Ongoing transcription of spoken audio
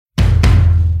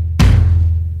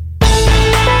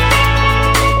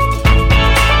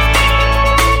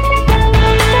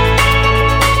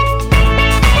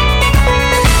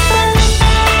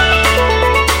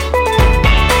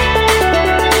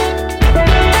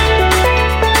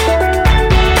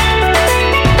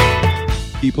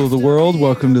people of the world.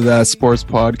 Welcome to That Sports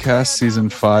Podcast, Season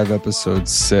 5, Episode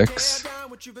 6.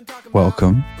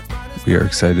 Welcome. We are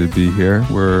excited to be here.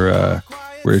 We're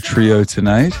a trio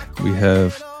tonight. We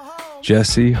have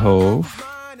Jesse Hove,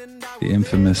 the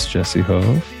infamous Jesse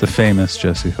Hove, the famous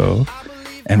Jesse Hove,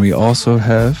 and we also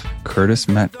have Curtis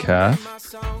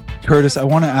Metcalf. Curtis, I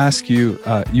want to ask you,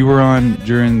 you were on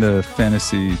during the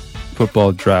fantasy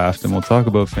football draft, and we'll talk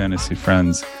about fantasy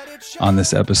friends on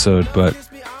this episode, but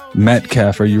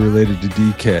Metcalf, are you related to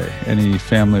DK? Any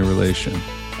family relation?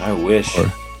 I wish.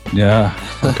 Yeah.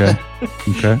 Okay.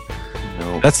 Okay.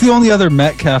 No. That's the only other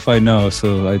Metcalf I know,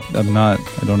 so I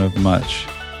don't have much.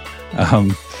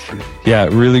 Yeah,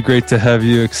 really great to have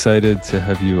you. Excited to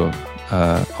have you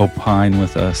opine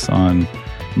with us on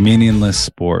meaningless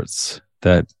sports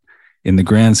that, in the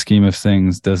grand scheme of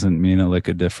things, doesn't mean a lick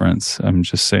of difference. I'm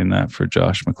just saying that for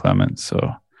Josh McClement.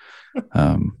 So,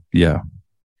 yeah.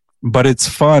 But it's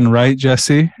fun, right,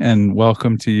 Jesse? And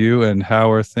welcome to you. And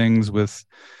how are things with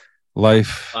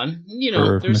life fun?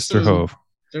 For Mr. Hove?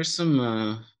 There's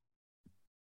some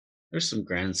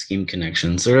grand scheme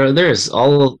connections.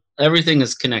 Everything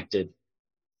is connected.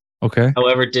 Okay.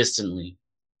 However distantly.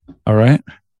 All right.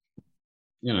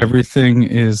 You know. Everything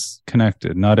is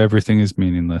connected. Not everything is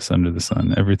meaningless under the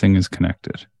sun. Everything is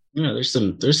connected. Yeah, there's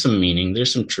some meaning.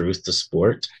 There's some truth to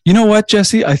sport. You know what,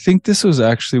 Jesse? I think this was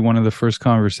actually one of the first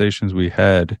conversations we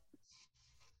had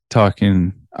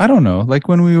talking. I don't know, like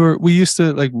when we used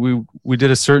to, like we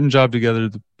did a certain job together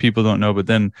that people don't know, but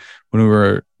then when we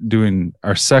were doing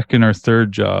our second or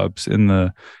third jobs in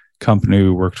the company we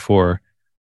worked for,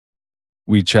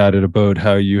 we chatted about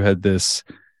how you had this,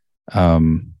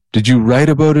 did you write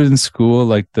about it in school?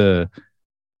 Like the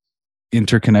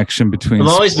interconnection between I've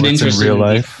always been sports interested and real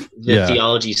in life. the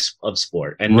theology of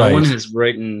sport, and Right. no one has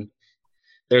written.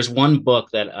 There's one book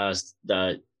that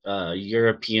the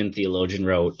European theologian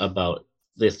wrote about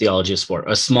the theology of sport,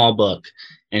 a small book,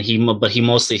 and he's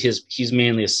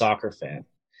mainly a soccer fan,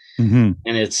 Mm-hmm.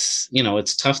 and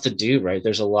it's tough to do, right?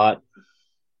 There's a lot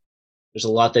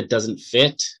that doesn't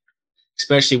fit,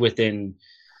 especially within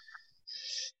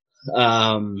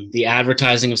the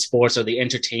advertising of sports or the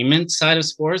entertainment side of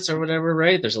sports or whatever,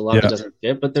 right? There's a lot that doesn't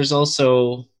fit, but there's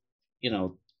also,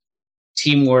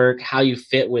 teamwork, how you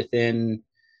fit within.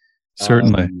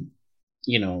 Certainly.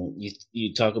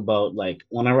 You talk about, like,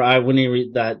 when you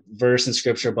read that verse in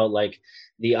scripture about like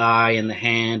the eye and the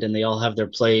hand, and they all have their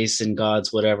place in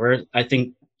God's whatever. I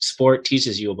think sport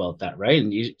teaches you about that, right?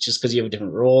 And just because you have a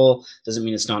different role doesn't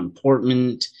mean it's not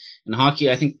important. In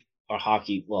hockey, I think,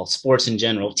 sports in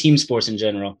general, team sports in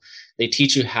general, they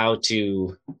teach you how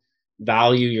to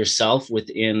value yourself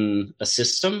within a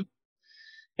system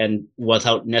and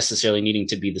without necessarily needing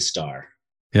to be the star.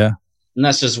 Yeah. And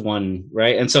that's just one,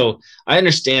 right? And so I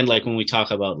understand, like, when we talk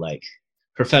about like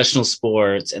professional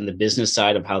sports and the business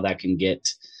side of how that can get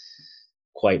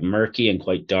quite murky and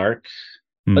quite dark.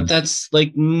 But that's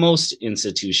like most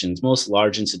institutions, most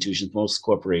large institutions, most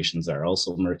corporations are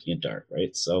also murky and dark,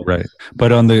 right? So right.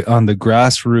 But on the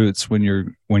grassroots, when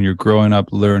you're growing up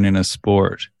learning a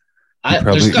sport,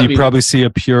 you probably see a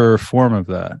pure form of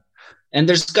that. And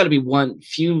there's got to be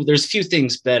there's few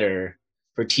things better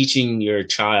for teaching your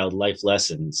child life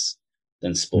lessons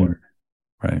than sport.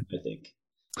 Right. I think.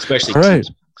 Especially all right.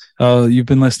 You've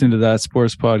been listening to That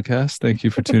Sports Podcast. Thank you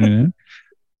for tuning in.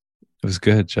 It was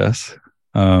good, Jess.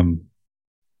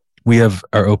 We have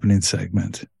our opening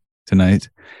segment tonight.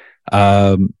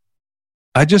 I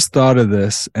just thought of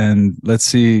this, and let's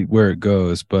see where it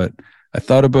goes. But I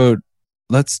thought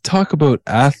let's talk about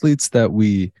athletes that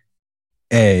we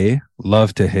A,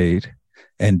 love to hate,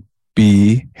 and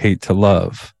B, hate to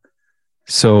love.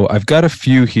 So I've got a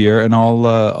few here, and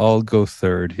I'll go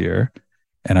third here,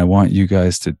 and I want you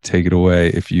guys to take it away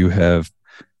if you have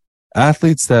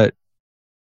athletes that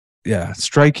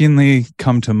strikingly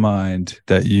come to mind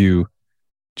that you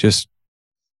just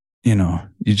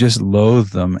loathe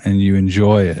them and you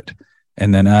enjoy it.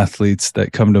 And then athletes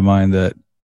that come to mind that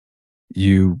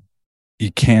you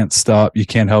can't stop, you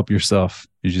can't help yourself.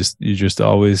 You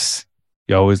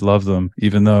always love them,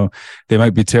 even though they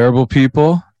might be terrible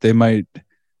people, they might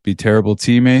be terrible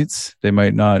teammates, they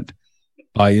might not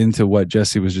buy into what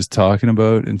Jesse was just talking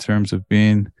about in terms of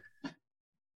being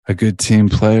a good team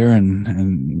player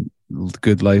and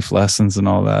good life lessons and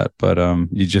all that, but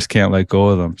you just can't let go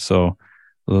of them. So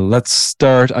let's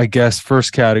start, I guess,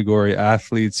 first category,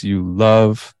 athletes you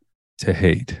love to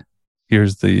hate.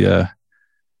 Here's the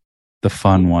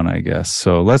fun one, I guess.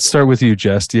 So let's start with you,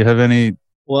 Jess. Do you have any?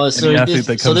 Well, this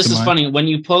is funny. When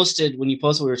you posted what we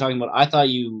were talking about, I thought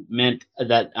you meant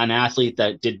that an athlete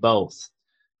that did both.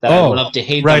 that I love to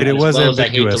hate right. them It was as I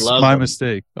hate to ambiguous. love My them.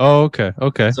 mistake. Oh, okay.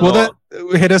 So, Well, that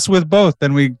hit us with both.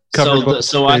 Then we covered both.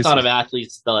 So I thought of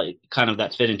athletes that kind of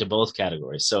that fit into both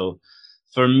categories. So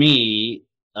for me,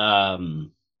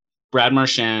 Brad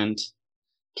Marchand,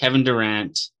 Kevin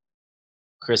Durant,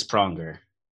 Chris Pronger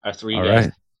are three All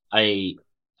guys. right.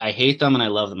 I hate them and I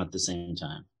love them at the same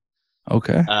time.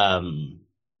 Okay.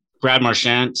 Brad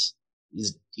Marchand,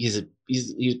 he's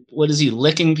what is he,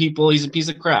 licking people? He's a piece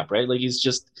of crap, right? Like he's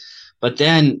just. But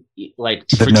then, like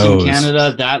for Team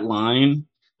Canada, that line,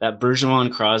 that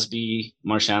Bergeron, Crosby,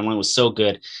 Marchand line was so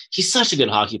good. He's such a good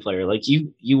hockey player. Like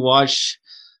you watch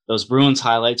those Bruins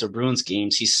highlights or Bruins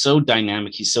games, he's so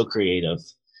dynamic, he's so creative.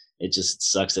 It just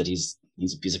sucks that he's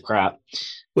a piece of crap.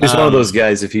 Well, he's one of those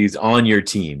guys, if he's on your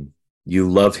team, you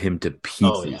love him to pieces.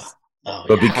 Oh, yeah.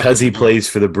 But because he plays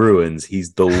for the Bruins,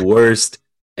 he's the worst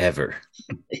ever.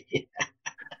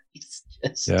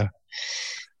 Yeah.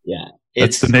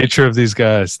 It's the nature of these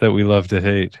guys that we love to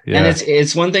hate. Yeah. And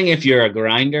it's one thing if you're a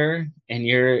grinder and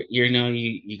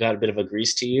you got a bit of a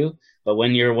grease to you, but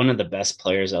when you're one of the best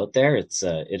players out there,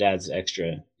 it adds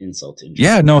extra insult to injury.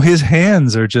 Yeah, no, his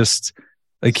hands are just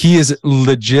like, he is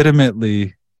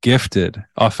legitimately gifted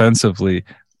offensively,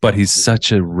 but he's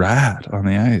such a rat on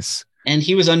the ice. And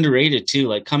he was underrated too.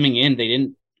 Like coming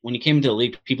in, when he came into the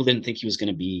league, people didn't think he was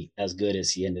going to be as good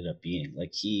as he ended up being.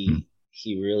 Like he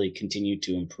really continued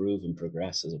to improve and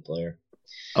progress as a player.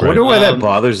 I wonder why that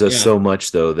bothers us so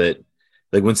much, though, that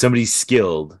like when somebody's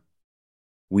skilled,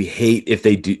 we hate if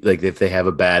they do, like if they have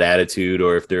a bad attitude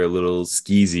or if they're a little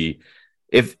skeezy.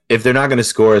 If they're not going to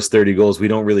score us 30 goals, we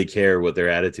don't really care what their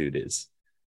attitude is.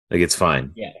 Like it's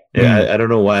fine. Yeah. I don't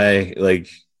know why. Like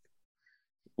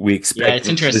we expect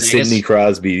the Sidney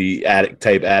Crosby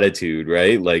type attitude,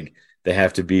 right? Like they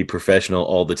have to be professional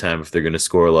all the time if they're going to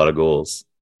score a lot of goals.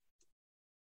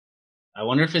 I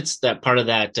wonder if it's that part of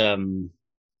that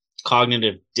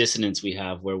cognitive dissonance we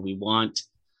have where we want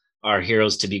our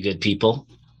heroes to be good people.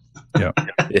 Yeah.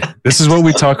 This is what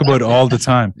we talk about all the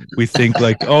time. We think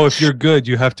like, oh, if you're good,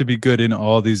 you have to be good in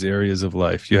all these areas of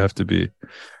life. You have to be.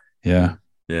 Yeah.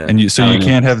 And you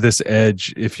can't have this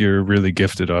edge if you're really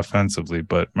gifted offensively,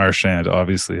 but Marchand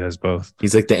obviously has both.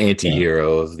 He's like the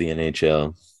anti-hero of the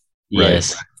NHL.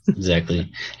 Yes, right. Exactly.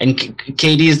 And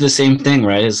KD is the same thing,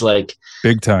 right? It's like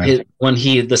big time. When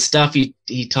the stuff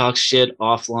he talks shit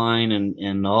offline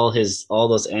and all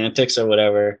those antics or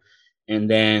whatever, and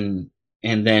then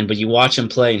but you watch him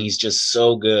play and he's just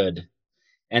so good.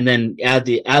 And then add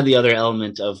the other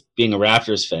element of being a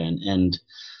Raptors fan and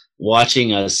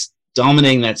watching us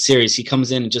dominating that series. He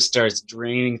comes in and just starts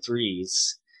draining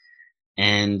threes.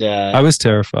 And I was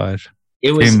terrified.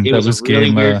 It was a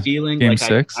really weird feeling. Game like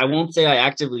 6. I won't say I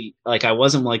actively, like I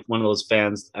wasn't like one of those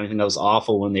fans. I think that was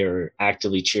awful when they were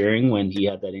actively cheering when he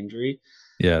had that injury.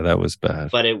 Yeah, that was bad.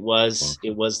 But it was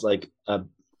like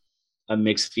a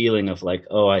mixed feeling of like,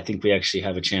 oh, I think we actually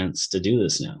have a chance to do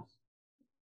this now.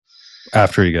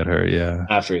 After he got hurt, yeah.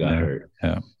 After he got hurt.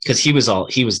 Yeah. Because he was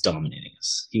dominating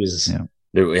us. He was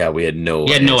we had no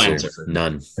answer.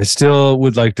 None. I still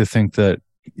would like to think that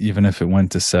even if it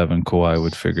went to 7, Kawhi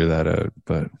would figure that out,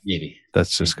 but maybe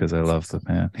that's just because I love the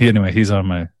man. He's on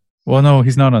my. Well, no,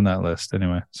 he's not on that list.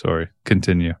 Anyway, sorry.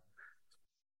 Continue.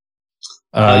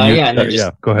 Go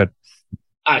ahead.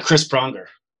 Chris Pronger.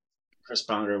 Chris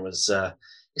Pronger was,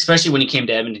 especially when he came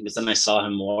to Edmonton, because then I saw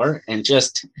him more, and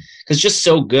just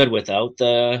so good without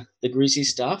the greasy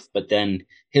stuff, but then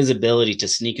his ability to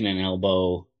sneak in an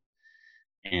elbow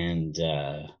and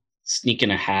sneak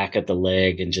in a hack at the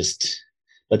leg and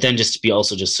but then just to be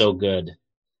also just so good,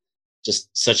 just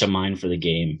such a mind for the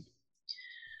game.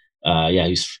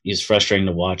 He's frustrating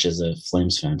to watch as a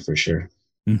Flames fan for sure.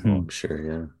 Mm-hmm. I'm sure,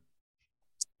 yeah.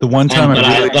 The one time,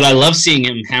 but I love seeing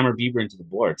him hammer Bieber into the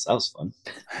boards. That was fun.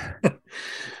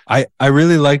 I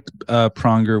really liked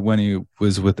Pronger when he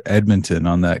was with Edmonton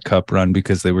on that cup run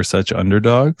because they were such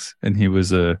underdogs, and he was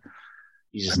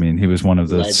he was one of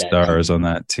the stars on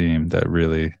that team that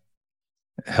really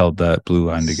held that blue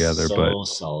line together. So but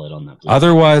solid on that blue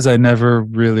otherwise, I never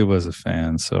really was a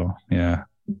fan. So yeah.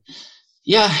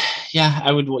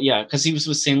 I would. Yeah, because he was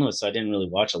with St. Louis, so I didn't really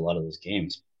watch a lot of those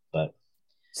games. But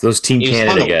it's those Team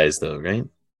Canada guys, though, right?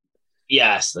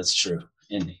 Yes, that's true.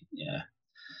 And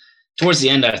towards the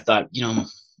end, I thought,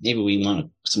 maybe we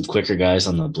want some quicker guys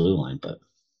on the blue line, but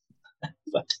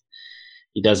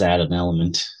he does add an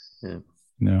element. Yeah.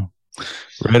 No,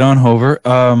 right on, Hover.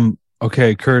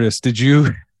 Okay, Curtis, did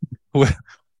you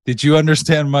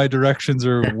understand my directions,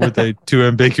 or were they too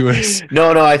ambiguous?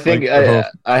 No. I think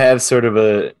I have sort of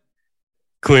a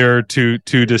clear two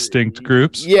distinct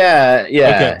groups. Yeah.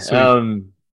 Okay,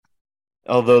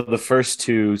 Although the first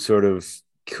two sort of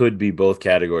could be both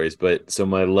categories, but so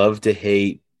my love to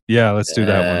hate. Yeah, let's do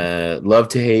that one. Love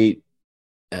to hate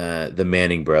the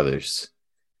Manning brothers.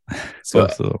 So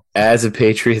Both of them. as a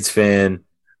Patriots fan,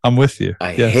 I'm with you.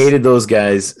 I Yes. hated those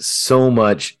guys so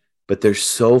much, but they're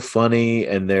so funny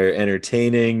and they're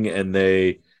entertaining, and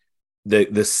the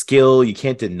skill, you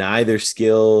can't deny their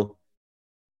skill.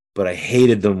 But I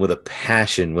hated them with a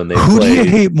passion when they Who played. do you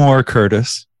hate more,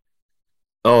 Curtis?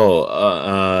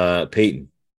 Peyton.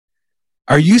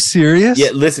 Are you serious?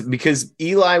 Yeah, listen, because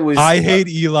Eli was. I hate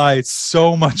Eli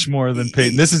so much more than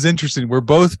Peyton. This is interesting. We're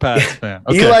both Pats fans.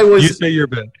 Okay, Eli was. You say your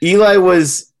bit. Eli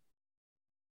was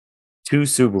 2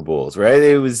 Super Bowls, right?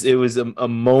 It was a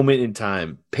moment in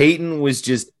time. Peyton was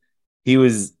just, he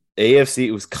was AFC.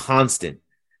 It was constant.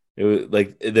 It was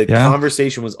like the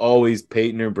conversation was always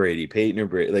Peyton or Brady,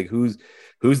 Like who's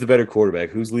the better quarterback?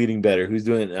 Who's leading better? Who's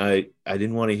doing? I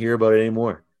didn't want to hear about it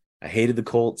anymore. I hated the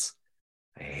Colts.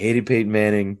 I hated Peyton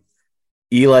Manning.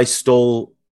 Eli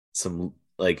stole some,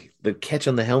 like, the catch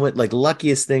on the helmet, like,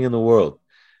 luckiest thing in the world.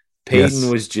 Peyton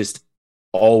was just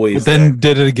always. But then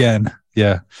did it again.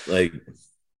 Yeah. Like,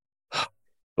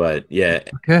 but yeah.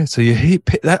 Okay, so you hate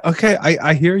that. Okay,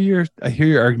 I hear your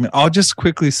argument. I'll just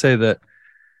quickly say that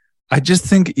I just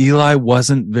think Eli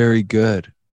wasn't very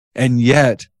good, and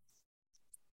yet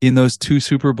in those 2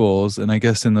 Super Bowls, and I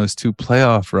guess in those 2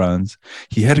 playoff runs,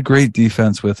 he had a great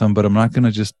defense with him. But I'm not going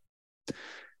to just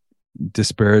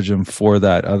disparage him for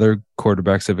that. Other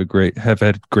quarterbacks have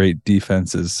had great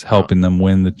defenses helping them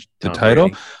win the title.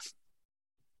 Brady.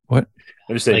 What?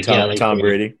 I'm just saying, Tom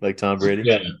Brady, like Tom Brady.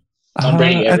 Yeah. Tom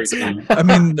Brady every time. I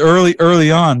mean,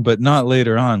 early on, but not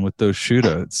later on with those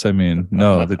shootouts. I mean,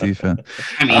 no, the defense.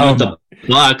 I mean, the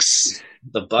Bucks.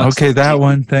 The Bucks. Okay, that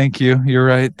one. Thank you. You're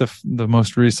right. The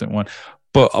most recent one.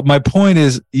 But my point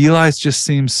is, Eli's just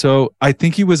seems so. I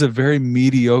think he was a very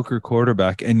mediocre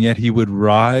quarterback, and yet he would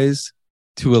rise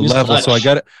to a level. So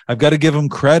I've got to give him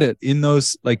credit in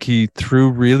those. Like, he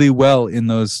threw really well in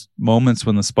those moments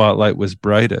when the spotlight was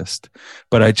brightest.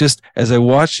 But I just, as I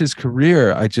watched his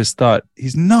career, I just thought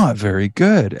he's not very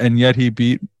good, and yet he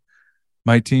beat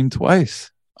my team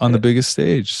twice on the biggest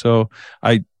stage. So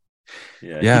he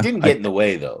didn't get in the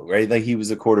way, though, right? Like, he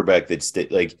was a quarterback that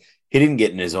he didn't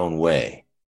get in his own way,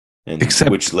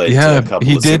 which led to a couple.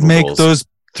 He of did Super make Bowls. those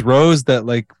throws that,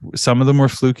 like, some of them were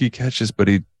fluky catches, but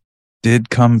he did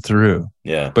come through.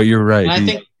 Yeah, but you're right. And I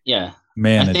think,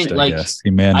 managed. I guess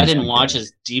he managed. I didn't watch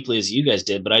as deeply as you guys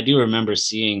did, but I do remember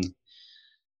seeing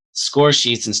score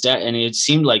sheets and it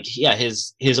seemed like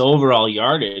his overall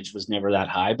yardage was never that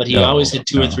high, but he always had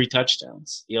 2 or 3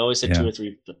 touchdowns. He always had 2 or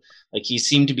 3. Like, he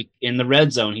seemed to be in the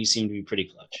red zone. He seemed to be pretty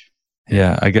clutch.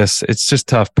 Yeah, I guess it's just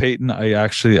tough. Peyton,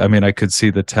 I could see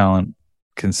the talent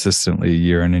consistently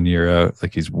year in and year out.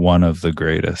 Like, he's one of the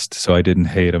greatest. So I didn't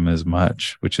hate him as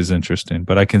much, which is interesting.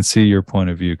 But I can see your point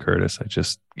of view, Curtis.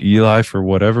 Eli, for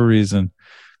whatever reason,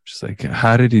 just like,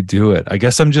 how did he do it? I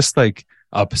guess I'm just like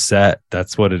upset.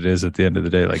 That's what it is at the end of the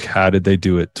day. Like, how did they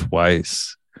do it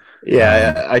twice?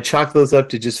 Yeah, I chalk those up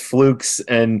to just flukes.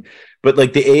 But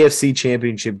like, the AFC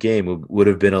Championship game would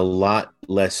have been a lot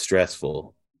less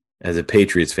stressful as a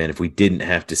Patriots fan if we didn't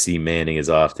have to see Manning as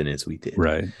often as we did.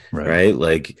 Right.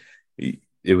 Like,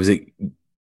 you'd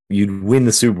win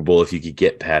the Super Bowl if you could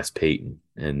get past Peyton,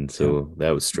 and so that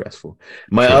was stressful.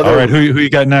 All right, who you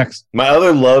got next? My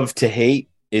other love to hate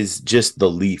is just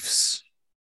the Leafs.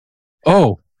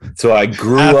 Oh, so I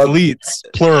grew athletes,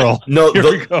 plural. No,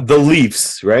 the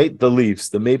Leafs, right? The Leafs,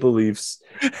 the Maple Leafs.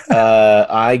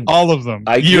 All of them.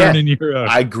 Year in and year out.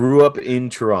 I grew up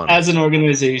in Toronto as an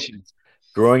organization.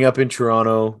 Growing up in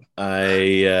Toronto,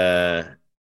 I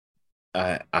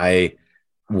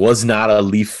was not a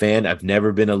Leaf fan. I've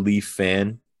never been a Leaf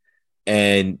fan,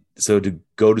 and so to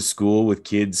go to school with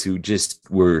kids who just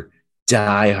were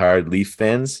diehard Leaf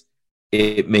fans,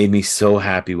 it made me so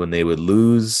happy when they would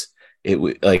lose.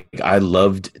 I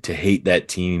loved to hate that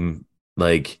team.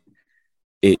 Like,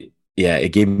 it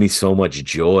gave me so much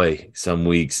joy some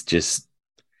weeks.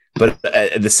 But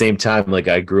at the same time, like,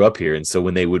 I grew up here, and so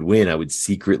when they would win, I would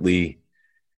secretly,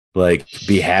 like,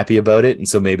 be happy about it. And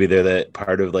so maybe they're that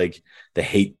part of, like, the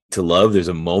hate to love. There's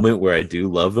a moment where I do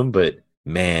love them, but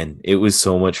man, it was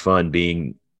so much fun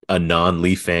being a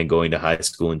non-Leaf fan going to high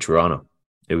school in Toronto.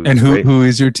 And who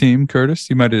is your team, Curtis?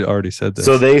 You might have already said this.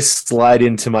 So they slide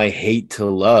into my hate to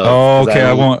love. Oh, okay.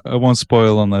 I won't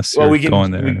spoil unless you're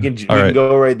going there. We can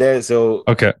go right there. So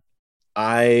okay,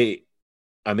 I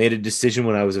made a decision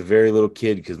when I was a very little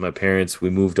kid because my parents, we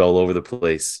moved all over the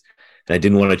place. and I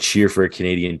didn't want to cheer for a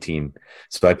Canadian team.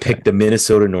 So I picked the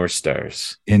Minnesota North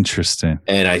Stars. Interesting.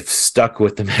 And I've stuck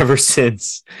with them ever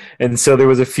since. And so there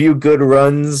was a few good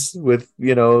runs with,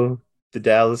 the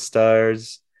Dallas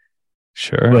Stars.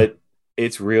 Sure. But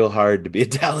it's real hard to be a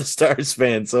Dallas Stars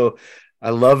fan. So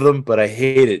I love them, but I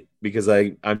hate it because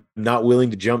I'm not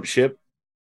willing to jump ship,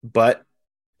 but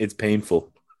it's painful.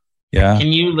 Yeah. Can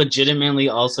you legitimately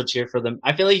also cheer for them?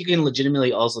 I feel like you can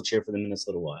legitimately also cheer for the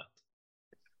Minnesota Wild.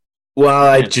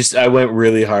 Well, I went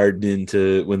really hard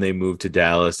into when they moved to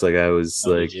Dallas. Like I was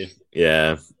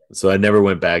yeah. So I never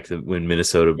went back to when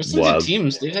Minnesota There's some good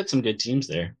teams. They've had some good teams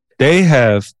there. They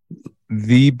have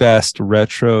the best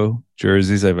retro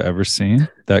jerseys I've ever seen.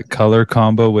 That color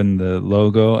combo in the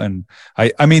logo, and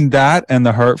I mean that and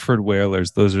the Hartford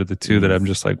Whalers. Those are the two that I'm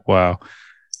just like, wow,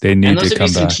 they need to come back. And those would be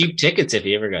some cheap tickets if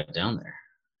you ever got down there.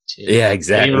 Too. Yeah,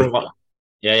 exactly.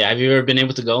 Have you ever been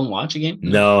able to go and watch a game?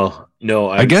 No.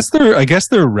 I guess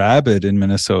they're rabid in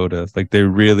Minnesota. Like they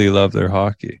really love their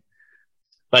hockey.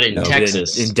 But in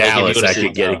Texas, in Dallas, I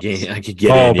could get a game. I could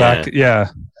get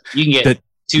in. You can get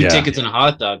two tickets and a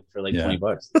hot dog for like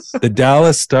 $20. The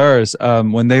Dallas Stars,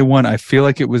 when they won, I feel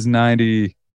like it was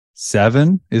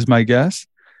 97 is my guess.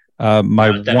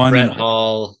 Brett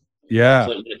Hall. Yeah.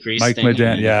 Mike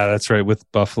Madan. Yeah, that's right. With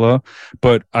Buffalo.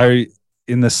 But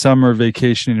in the summer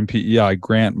vacation in PEI,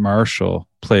 Grant Marshall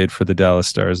played for the Dallas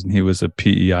Stars and he was a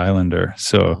PE Islander.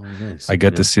 So nice. I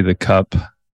get to see the cup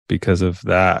because of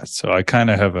that. So I kind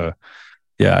of have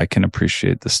I can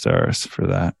appreciate the Stars for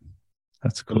that.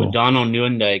 That's cool. O'Donnell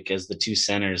Newendike as the two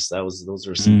centers. Those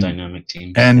were some dynamic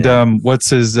teams. And what's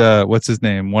his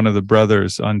name? One of the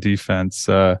brothers on defense.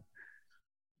 Darian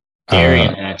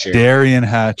Hatcher. Darian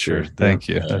Hatcher. Thank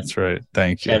you. That's right.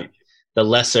 Thank you. The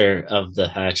lesser of the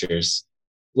Hatchers.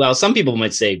 Well, some people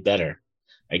might say better.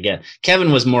 I guess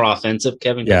Kevin was more offensive.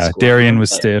 Darian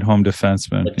was stay-at-home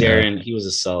defenseman. But Darian, he was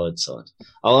a solid.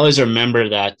 I'll always remember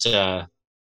that.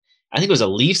 I think it was a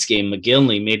Leafs game.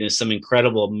 McGinley made some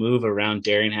incredible move around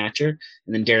Darian Hatcher,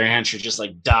 and then Darian Hatcher just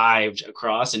like dived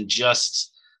across and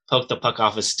just poked the puck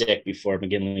off his stick before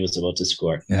McGinley was about to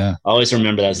score. Yeah, I always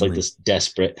remember that as like this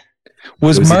desperate.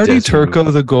 Was Marty Turco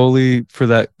the goalie for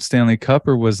that Stanley Cup,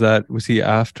 or was he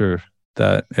after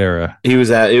that era? He was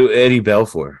at Eddie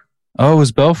Belfour. Oh, it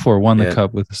was Belfour won the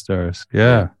cup with the Stars.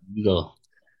 Yeah. Eagle.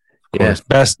 Of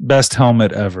course. Best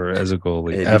helmet ever as a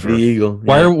goalie. Ever. The Eagle.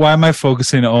 Why am I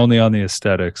focusing only on the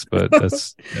aesthetics? But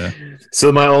that's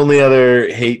So my only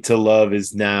other hate to love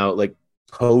is now like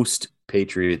post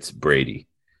Patriots Brady.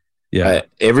 Yeah.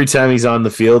 Every time he's on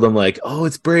the field, I'm like, oh,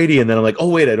 it's Brady, and then I'm like, oh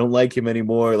wait, I don't like him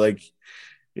anymore. Like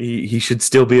he should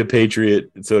still be a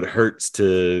Patriot, and so it hurts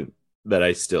that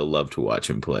I still love to watch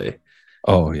him play.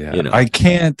 Oh yeah, I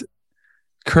can't.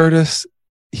 Curtis,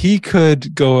 he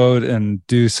could go out and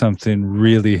do something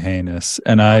really heinous,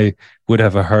 and I would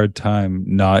have a hard time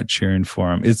not cheering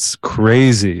for him. It's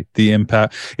crazy, the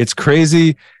impact. It's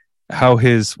crazy how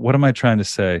what am I trying to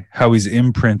say? How he's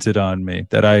imprinted on me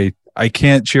that I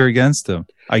can't cheer against him.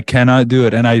 I cannot do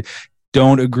it. And I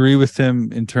don't agree with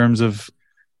him in terms of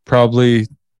probably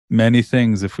many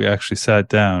things if we actually sat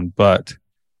down, but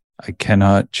I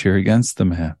cannot cheer against the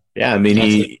man. Yeah, I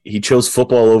mean, he chose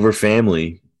football over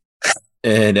family.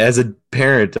 And as a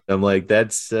parent, I'm like,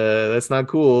 that's not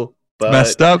cool. But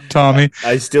messed up, Tommy.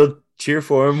 I still cheer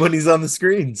for him when he's on the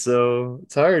screen, so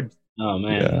it's hard. Oh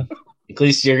man. Yeah. At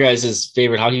least your guys'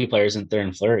 favorite hockey player isn't there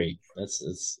in Fleury.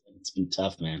 It's been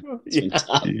tough, man. It's been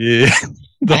tough. Yeah.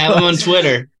 I have him on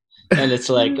Twitter. And it's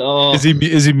like, oh, is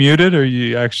he muted, or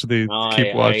you actually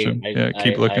keep watching?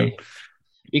 Keep looking.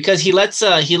 Because he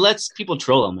lets people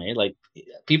troll him, eh? Like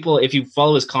people, if you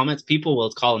follow his comments, people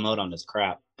will call him out on his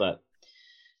crap. But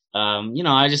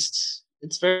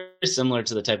it's very similar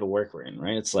to the type of work we're in,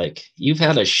 right? It's like you've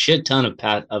had a shit ton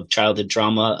of childhood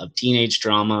trauma, of teenage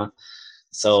trauma,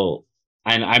 so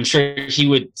I'm sure he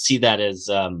would see that as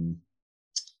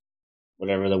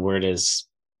whatever the word is,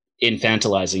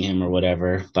 infantilizing him or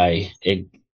whatever by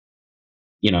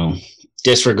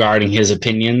disregarding his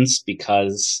opinions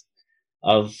because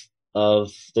of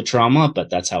the trauma.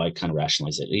 But that's how I kind of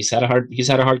rationalize it. He's had a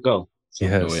hard go.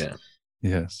 So.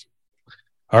 Yes.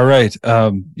 All right.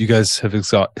 You guys have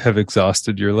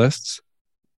exhausted your lists.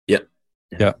 Yep.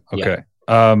 Yeah. Okay.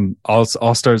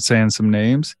 I'll start saying some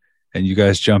names and you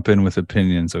guys jump in with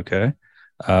opinions. Okay.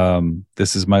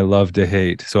 This is my love to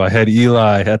hate. So I had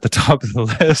Eli at the top of the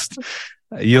list.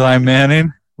 Eli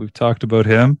Manning. We've talked about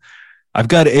him. I've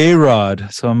got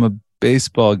A-Rod. So I'm a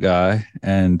baseball guy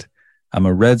and I'm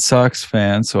a Red Sox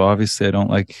fan. So obviously I don't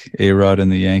like A-Rod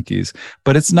and the Yankees,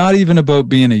 but it's not even about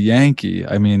being a Yankee.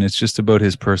 I mean, it's just about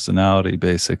his personality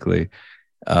basically.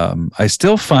 I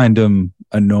still find him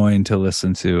annoying to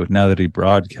listen to now that he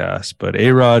broadcasts, but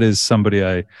A-Rod is somebody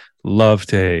I love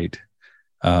to hate.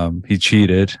 He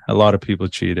cheated. A lot of people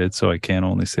cheated, so I can't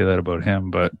only say that about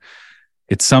him, but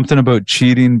it's something about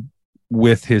cheating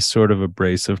with his sort of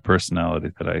abrasive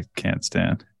personality that I can't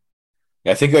stand.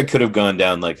 I think I could have gone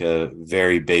down like a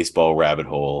very baseball rabbit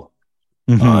hole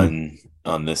on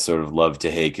this sort of love to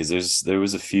hate, because there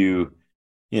was a few,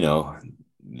 you know,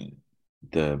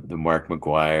 the Mark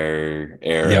McGwire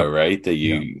era, right?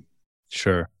 That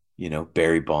sure, you know,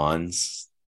 Barry Bonds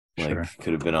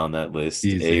could have been on that list.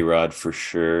 Easy. A-Rod for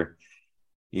sure.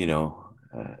 You know,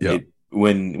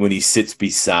 when he sits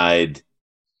beside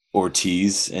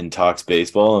Ortiz and talks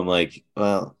baseball, I'm like,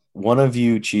 well, one of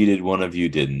you cheated, one of you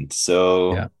didn't.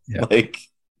 So like,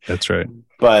 that's right.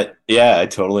 But yeah, I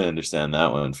totally understand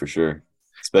that one for sure,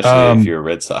 especially if you're a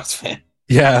Red Sox fan.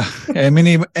 Yeah, I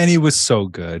mean, he was so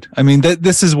good. I mean,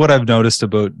 this is what I've noticed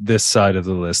about this side of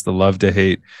the list, the love to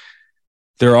hate.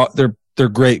 They're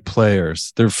great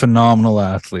players. They're phenomenal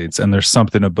athletes, and there's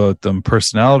something about them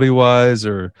personality-wise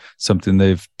or something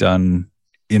they've done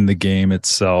in the game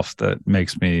itself that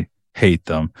makes me hate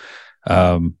them.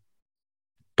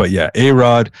 But yeah,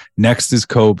 A-Rod. Next is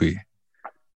Kobe.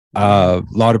 A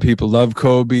lot of people love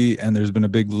Kobe, and there's been a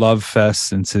big love fest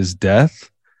since his death.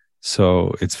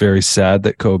 So it's very sad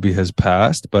that Kobe has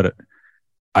passed, but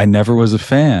I never was a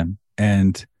fan,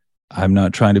 and I'm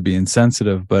not trying to be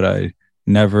insensitive, but I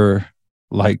never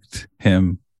liked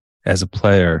him as a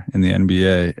player in the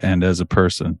NBA and as a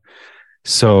person.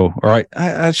 So, or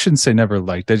I shouldn't say never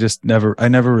liked. I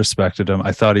never respected him.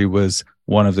 I thought he was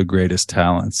one of the greatest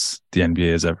talents the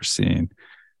NBA has ever seen.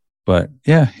 But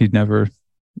yeah, I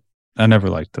never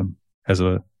liked him as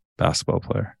a basketball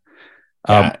player.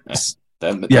 Go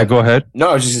ahead. No,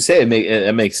 I was just gonna say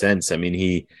it makes sense. I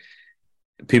mean,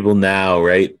 people now,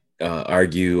 right,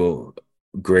 argue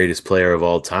greatest player of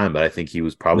all time, but I think he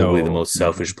was probably the most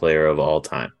selfish player of all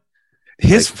time.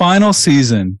 His final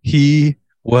season, he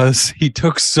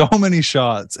took so many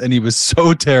shots and he was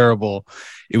so terrible.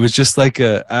 It was just like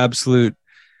a absolute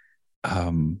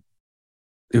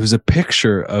it was a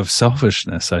picture of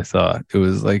selfishness, I thought. It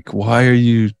was like, why are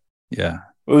you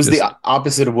it was the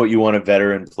opposite of what you want a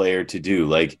veteran player to do.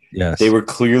 Like, they were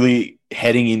clearly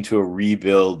heading into a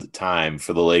rebuild time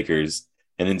for the Lakers,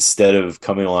 and instead of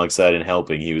coming alongside and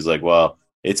helping, he was like, well,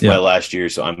 it's my last year,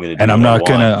 so I'm going to do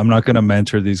I'm not gonna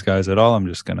mentor these guys at all. I'm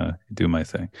just going to do my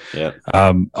thing. Yeah.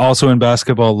 Also in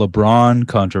basketball, LeBron,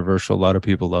 controversial. A lot of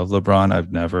people love LeBron.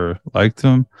 I've never liked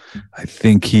him. I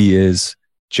think he is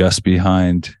just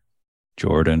behind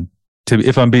Jordan.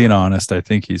 If I'm being honest, I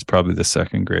think he's probably the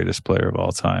second greatest player of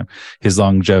all time. His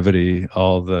longevity,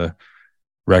 all the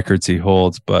records he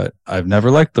holds, but I've never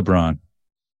liked LeBron.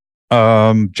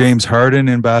 James Harden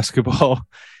in basketball,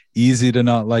 easy to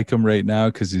not like him right now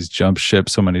because he's jumped ship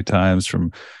so many times.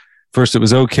 From first it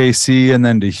was OKC, and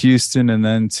then to Houston, and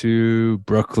then to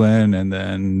Brooklyn, and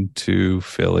then to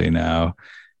Philly now.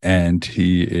 And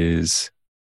he is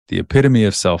the epitome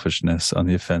of selfishness on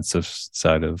the offensive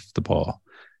side of the ball.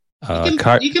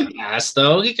 He can pass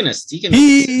though. He can.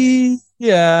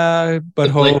 But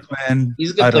Hope, man,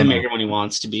 he's a good playmaker when he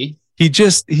wants to be. I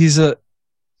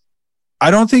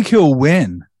don't think he'll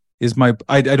win.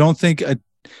 I don't think a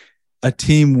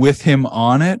team with him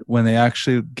on it, when they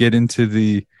actually get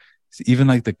into even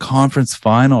like the conference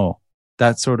final,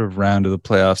 that sort of round of the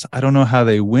playoffs, I don't know how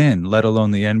they win, let alone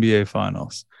the NBA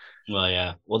finals. Well,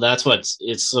 yeah. Well, that's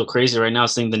it's so crazy right now.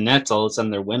 Seeing the Nets, all of a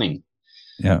sudden they're winning.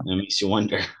 Yeah, it makes you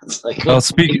wonder. It's like, well,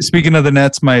 speaking of the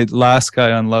Nets, my last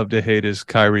guy on love to hate is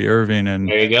Kyrie Irving, and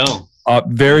there you go.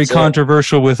 Very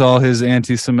controversial with all his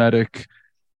anti-Semitic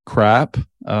crap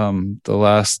the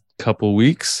last couple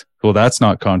weeks. Well, that's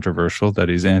not controversial that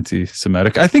he's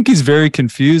anti-Semitic. I think he's very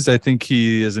confused. I think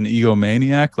he is an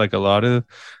egomaniac, like a lot of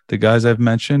the guys I've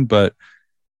mentioned, but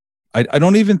I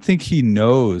don't even think he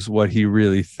knows what he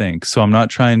really thinks. So I'm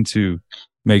not trying to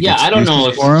make I don't know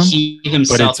if he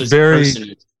himself is very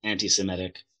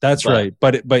anti-Semitic. That's right,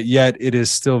 but yet it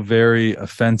is still very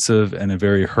offensive and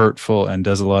very hurtful and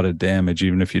does a lot of damage,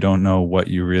 even if you don't know what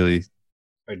you really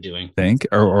are doing, think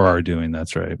or are doing.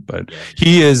 That's right. But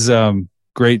he is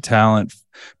great talent,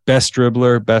 best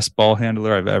dribbler, best ball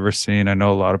handler I've ever seen. I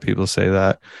know a lot of people say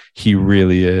that. He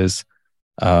really is.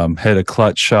 Had a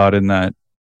clutch shot in that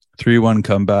 3-1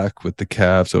 comeback with the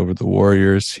Cavs over the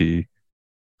Warriors.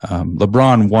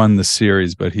 LeBron won the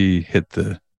series, but he hit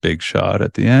the big shot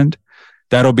at the end.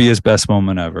 That'll be his best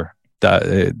moment ever.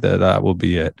 That will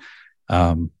be it.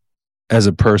 As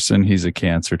a person, he's a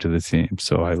cancer to the team.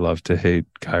 So I love to hate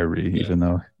Kyrie, even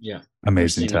though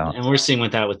amazing talent. And we're seeing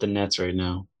with the Nets right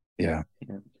now. Yeah.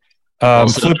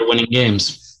 Also, they're winning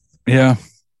games. Yeah.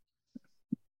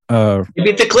 They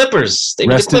beat the Clippers. They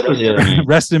beat the Clippers the other night.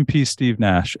 Rest in peace, Steve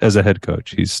Nash, as a head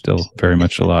coach. He's still very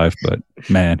much alive, but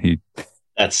man, he'll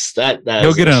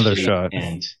get another shot.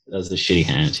 That was a shitty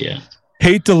hand, yeah.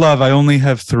 Hate to love, I only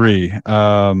have 3.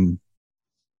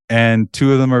 And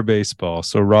 2 of them are baseball.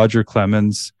 So Roger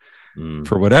Clemens,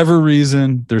 for whatever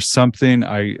reason, there's something.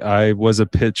 I was a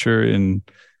pitcher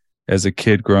as a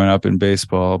kid growing up in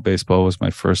baseball. Baseball was my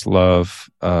first love.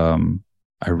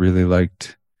 I really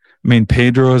liked,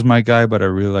 Pedro is my guy, but I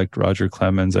really liked Roger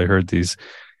Clemens. I heard these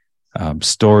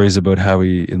stories about how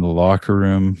he, in the locker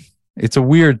room, it's a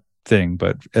weird thing,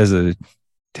 but as a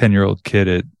 10-year-old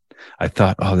kid, I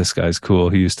thought, oh, this guy's cool.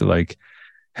 He used to like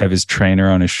have his trainer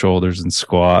on his shoulders and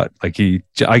squat. Like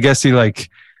I guess he like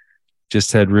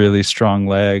just had really strong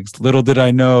legs. Little did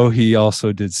I know he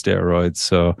also did steroids.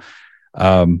 So,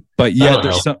 but yeah,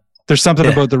 there's something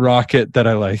about the Rocket that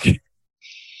I like.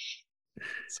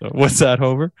 So what's that,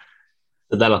 Hover?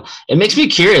 It makes me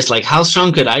curious. Like, how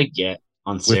strong could I get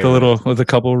on steroids? With a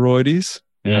couple of roidies?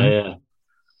 Yeah.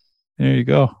 There you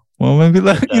go. Well, maybe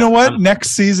you know what?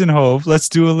 Next season, Hove, let's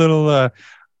do a little.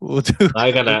 We'll do.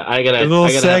 I gotta a little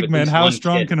segment. How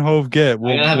strong can Hove get?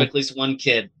 I gotta have at least one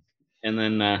kid, and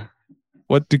then.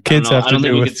 What do kids have to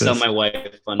do with this? Sell my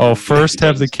wife. First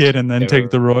have the kid and then take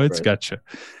the roids. Right. Gotcha.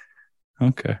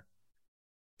 Okay.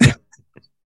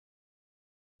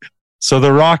 So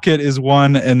the Rocket is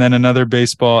one, and then another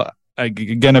baseball.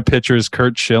 Again, a pitcher is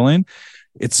Curt Schilling.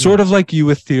 It's sort of like you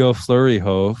with Theo Fleury,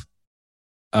 Hove.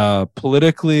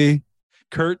 Politically,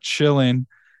 Curt Schilling,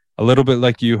 a little bit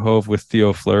like you, Hove, with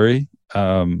Theo Fleury.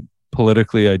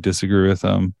 Politically, I disagree with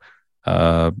him.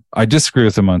 I disagree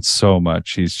with him on so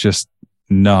much. He's just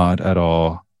not at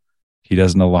all. He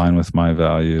doesn't align with my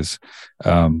values.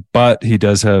 But he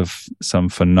does have some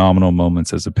phenomenal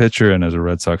moments as a pitcher, and as a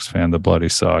Red Sox fan, the bloody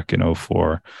sock in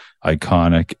 2004,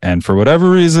 iconic. And for whatever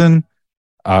reason,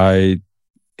 I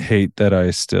hate that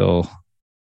I still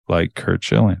like Curt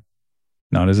Schilling.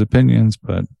 Not his opinions,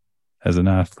 but as an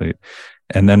athlete.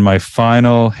 And then my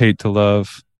final hate to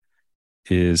love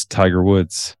is Tiger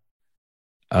Woods.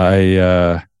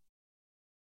 I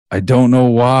don't know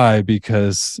why,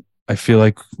 because I feel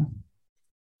like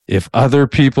if other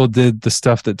people did the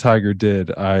stuff that Tiger did,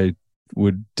 I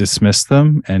would dismiss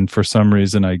them. And for some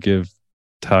reason, I give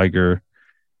Tiger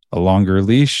a longer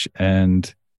leash,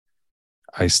 and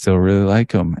I still really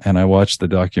like him. And I watched the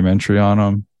documentary on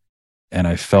him, and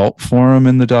I felt for him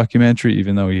in the documentary,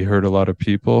 even though he hurt a lot of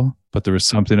people. But there was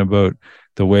something about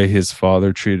the way his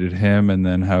father treated him, and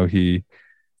then how he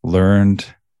learned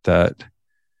that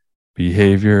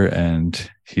behavior, and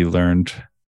he learned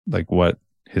like what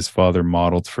his father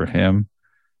modeled for him.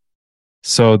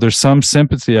 So there's some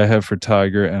sympathy I have for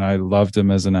Tiger, and I loved him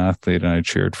as an athlete, and I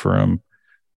cheered for him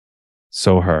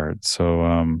so hard.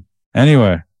 So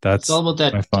anyway, that's all about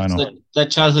that. My final.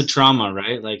 That childhood trauma,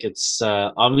 right? Like, it's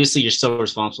obviously you're still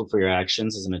responsible for your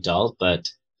actions as an adult, but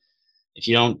if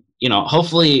you don't,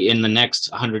 hopefully in the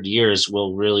next 100 years,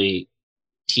 we'll really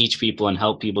teach people and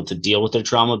help people to deal with their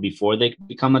trauma before they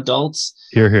become adults.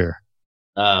 Hear.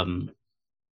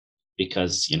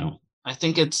 Because, I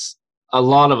think it's a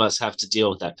lot of us have to deal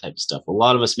with that type of stuff. A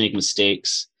lot of us make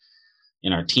mistakes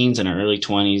in our teens and our early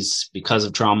 20s because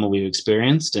of trauma we've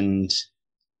experienced. And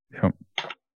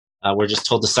we're just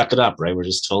told to suck it up, right? We're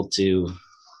just told to.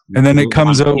 And then it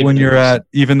comes out when you're at,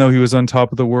 even though he was on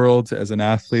top of the world as an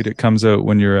athlete, it comes out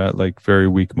when you're at like very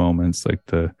weak moments, like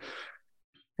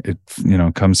it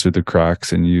comes through the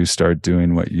cracks, and you start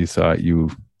doing what you thought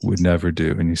you would never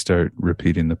do, and you start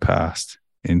repeating the past.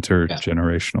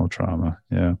 Intergenerational trauma.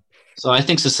 Yeah. So I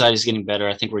think society's getting better.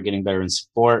 I think we're getting better in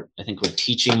sport. I think we're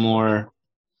teaching more.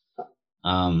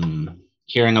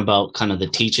 Hearing about kind of the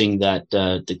teaching that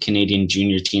the Canadian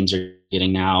junior teams are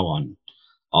getting now on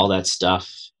all that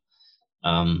stuff.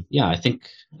 I think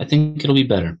it'll be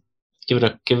better. Give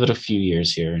it a few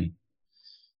years here, and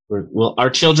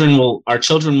our children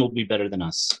will be better than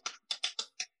us.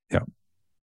 Yeah.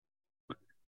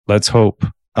 Let's hope.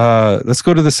 Let's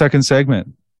go to the second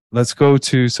segment. Let's go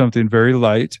to something very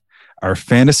light. Our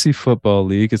fantasy football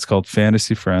league. It's called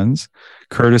Fantasy Friends.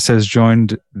 Curtis has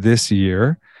joined this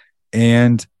year,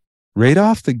 and right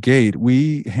off the gate,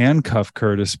 we handcuffed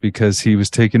Curtis because he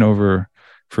was taking over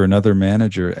for another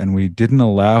manager, and we didn't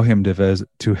allow him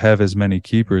to have as many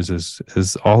keepers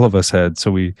as all of us had. So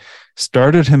we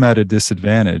started him at a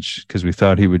disadvantage because we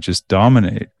thought he would just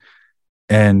dominate.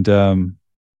 And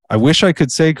I wish I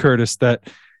could say, Curtis, that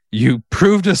you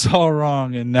proved us all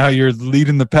wrong and now you're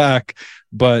leading the pack.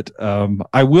 But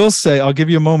I will say, I'll give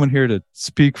you a moment here to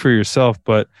speak for yourself,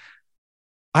 but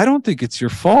I don't think it's your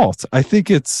fault. I think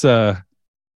it's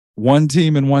one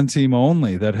team and one team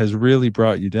only that has really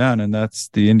brought you down, and that's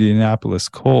the Indianapolis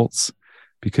Colts,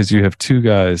 because you have two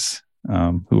guys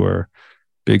who are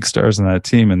big stars in that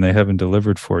team, and they haven't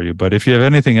delivered for you. But if you have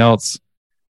anything else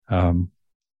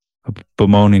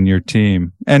bemoaning your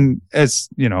team, and as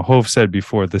you know, Hove said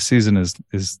before, the season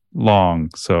is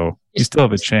long, so you still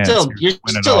have a chance. You're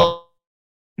still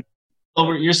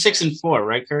over. You're 6-4,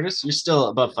 right, Curtis? You're still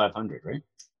above 500, right?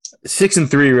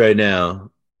 6-3 right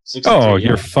now. 6-3,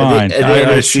 you're fine. At the end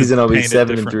of the season, I'll be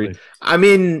 7-3. I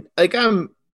mean, like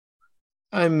I'm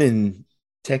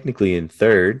technically in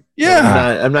third.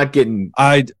 Yeah, I'm not getting.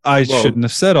 I shouldn't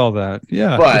have said all that.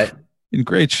 Yeah, but in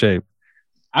great shape.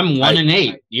 I'm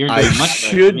 1-8. You're doing I much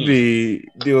should be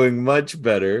doing much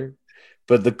better,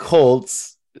 but the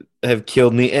Colts have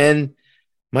killed me, and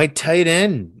my tight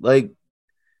end. Like,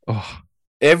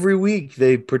 every week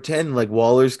they pretend like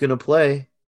Waller's gonna play,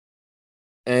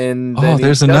 and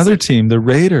there's another team, the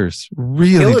Raiders,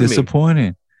 really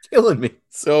disappointing, killing me.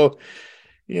 So,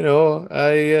 you know,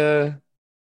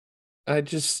 I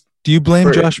just. Do you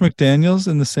blame Josh McDaniels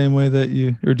in the same way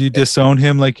that or do you disown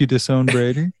him like you disown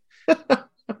Brady?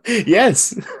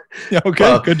 Yes. Yeah.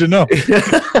 Okay. Good to know.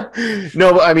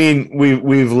 No, I mean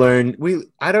we've learned.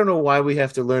 I don't know why we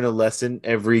have to learn a lesson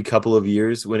every couple of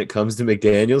years when it comes to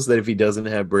McDaniels, that if he doesn't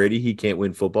have Brady, he can't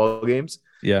win football games.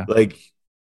 Yeah. Like,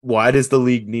 why does the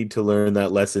league need to learn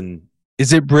that lesson?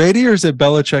 Is it Brady or is it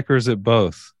Belichick or is it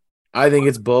both? I think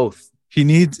it's both. He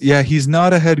needs. Yeah. He's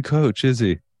not a head coach, is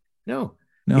he? No.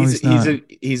 He's not.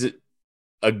 He's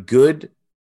a good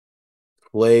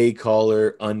play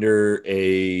caller under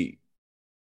a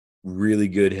really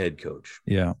good head coach.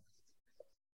 Yeah.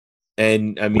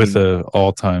 And I mean, with an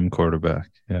all-time quarterback.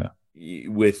 Yeah.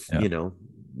 With, you know,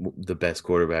 the best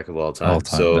quarterback of all time.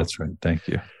 So that's right. Thank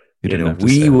you. You know,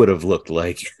 we would have looked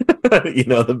like, you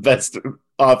know, the best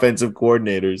offensive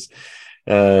coordinators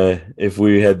if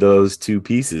we had those two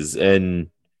pieces.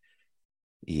 And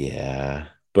yeah,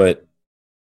 but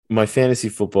my fantasy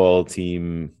football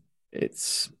team,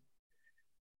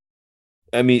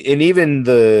 I mean, and even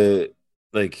the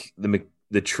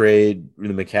trade,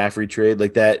 the McCaffrey trade,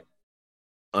 like that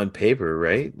on paper,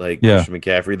 right? Like Christian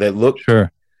McCaffrey, that looked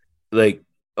like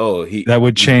that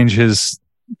would change his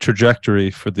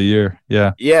trajectory for the year.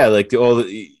 Yeah, yeah, like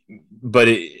but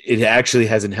it actually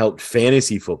hasn't helped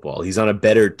fantasy football. He's on a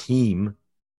better team,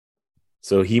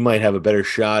 so he might have a better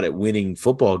shot at winning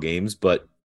football games, but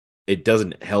it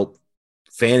doesn't help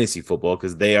fantasy football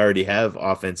because they already have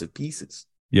offensive pieces.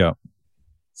 Yeah.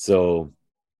 So,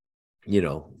 you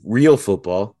know, real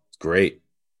football is great.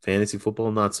 Fantasy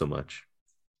football, not so much.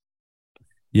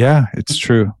 Yeah, it's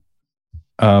true.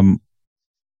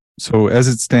 So as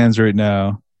it stands right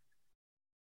now,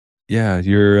 yeah,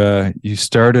 you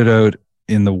started out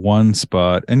in the one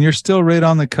spot and you're still right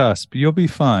on the cusp. You'll be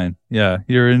fine. Yeah,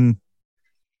 you're in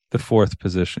the fourth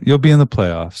position. You'll be in the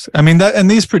playoffs. I mean, and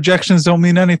these projections don't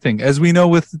mean anything. As we know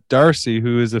with Darcy,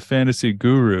 who is a fantasy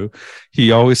guru,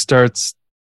 he always starts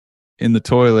in the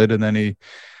toilet and then he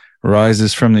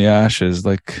rises from the ashes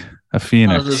like a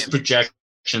phoenix. Those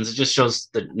projections, it just shows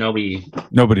that nobody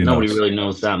really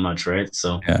knows that much, right?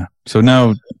 So yeah. So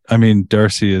now, I mean,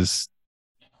 Darcy is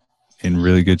in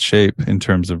really good shape in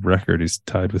terms of record. He's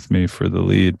tied with me for the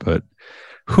lead, but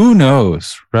who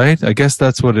knows, right? I guess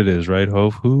that's what it is, right,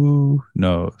 Hove? Who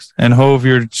knows? And Hove,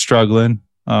 you're struggling.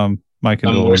 My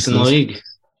condolences. I'm worse in the league.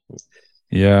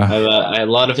 Yeah. I have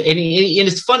a lot of, and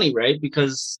it's funny, right?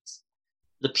 Because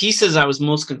the pieces I was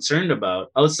most concerned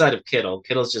about outside of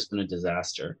Kittle's just been a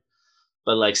disaster.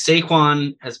 But like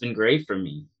Saquon has been great for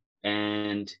me.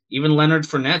 And even Leonard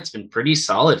Fournette's been pretty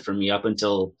solid for me up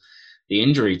until the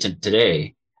injury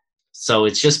today. So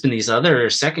it's just been these other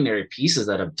secondary pieces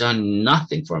that have done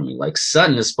nothing for me. Like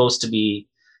Sutton is supposed to be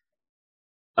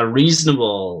a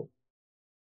reasonable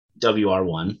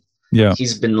WR1. Yeah.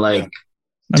 He's been like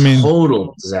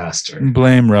total disaster.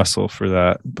 Blame Russell for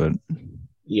that, but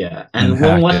yeah. And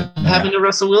what happened to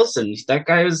Russell Wilson? That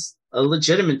guy was a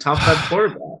legitimate top 5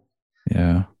 quarterback.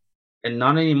 Yeah. And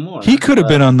not anymore. He could have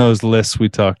been on those lists we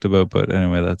talked about, but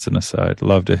anyway, that's an aside.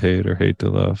 Love to hate or hate to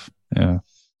love. Yeah.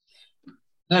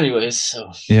 Anyways,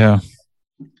 so yeah.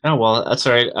 Oh well, that's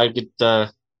all right. I could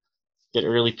get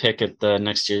early pick at the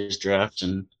next year's draft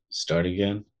and start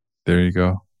again. There you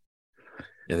go.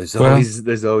 Yeah, there's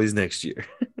always next year.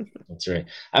 That's right.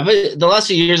 The last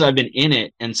few years I've been in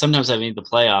it, and sometimes I've made the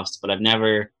playoffs, but I've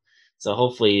never. So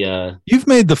hopefully, you've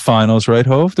made the finals, right,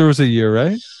 Hove? There was a year,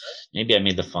 right? Maybe I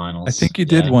made the finals. I think you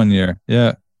did one year.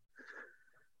 Yeah.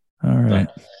 All right.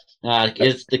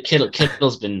 It's the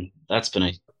Kittle's been. That's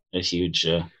been a huge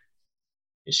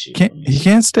issue. He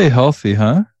can't stay healthy,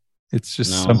 huh? It's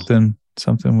just No.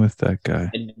 something with that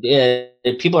guy.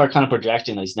 People are kind of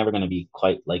projecting that he's never going to be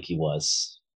quite like he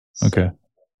was. So Okay.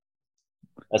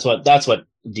 That's what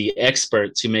the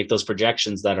experts who make those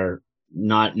projections that are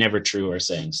never true are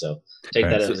saying. So take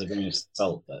that as a grain of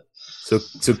salt. But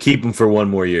so keep him for one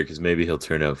more year because maybe he'll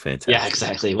turn out fantastic. Yeah,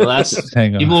 exactly. Well, that's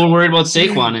people were worried about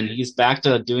Saquon, and he's back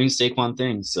to doing Saquon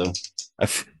things. So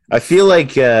I feel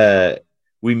like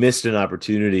we missed an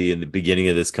opportunity in the beginning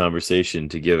of this conversation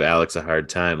to give Alex a hard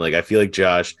time. Like, I feel like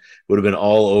Josh would have been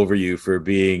all over you for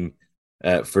being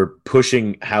for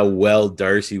pushing how well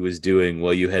Darcy was doing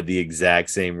while you had the exact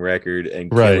same record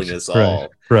and killing us all.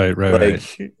 Right.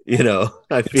 You know,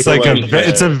 I feel it's like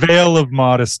it's a veil of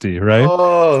modesty, right?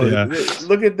 Oh, yeah.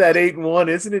 Look at that 8-1.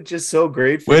 Isn't it just so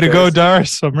great? Way to go,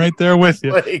 Darce. I'm right there with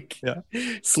you.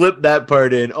 Slip that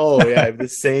part in. Oh, yeah, I have the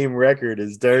same record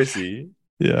as Darcy.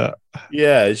 Yeah.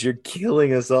 Yeah, as you're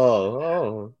killing us all.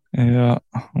 Oh. Yeah.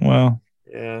 Well.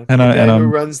 Yeah. And the guy who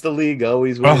runs the league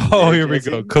always wins. Oh, here we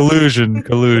go. Collusion.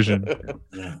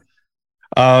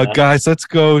 Guys, let's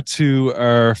go to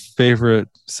our favorite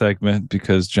segment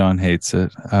because John hates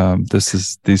it. This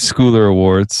is the Schooler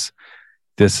Awards.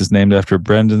 This is named after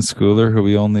Brendan Schooler, who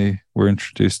we only were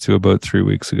introduced to about 3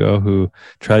 weeks ago, who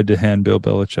tried to hand Bill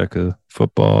Belichick a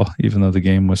football, even though the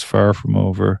game was far from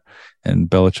over. And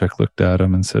Belichick looked at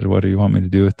him and said, "What do you want me to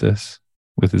do with this?"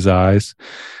 with his eyes.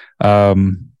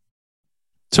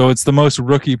 So it's the most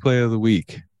rookie play of the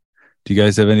week. Do you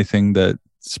guys have anything that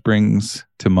springs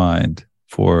to mind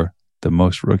for the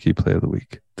most rookie play of the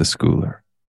week? The Schooler.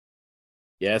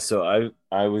 Yeah, so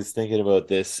I was thinking about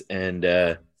this, and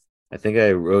I think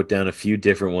I wrote down a few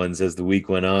different ones as the week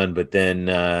went on, but then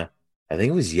I think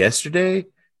it was yesterday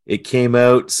it came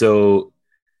out. So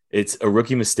it's a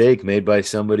rookie mistake made by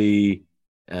somebody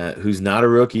who's not a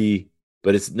rookie,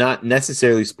 but it's not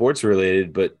necessarily sports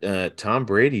related. But Tom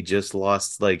Brady just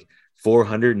lost like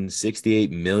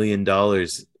 $468 million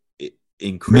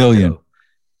in crypto. Million.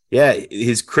 Yeah,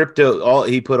 his crypto.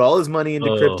 He put all his money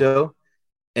into crypto,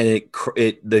 and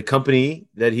the company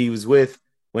that he was with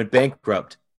went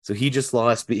bankrupt. So he just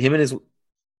lost. Him and his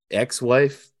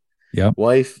ex-wife. Yep.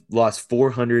 Wife lost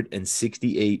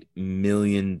 $468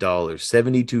 million,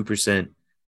 72%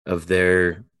 of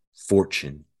their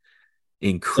fortune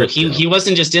in crypto. So he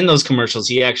wasn't just in those commercials.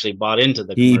 He actually bought into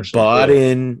the commercials. He bought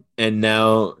in, and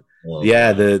now,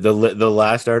 the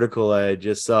last article I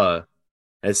just saw,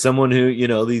 as someone who, you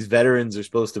know, these veterans are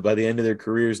supposed to, by the end of their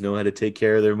careers, know how to take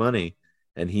care of their money.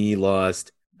 And he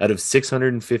lost, out of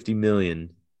 $650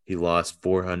 million, he lost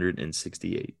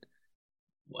 468.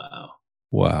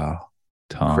 Wow.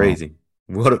 Tom. Crazy.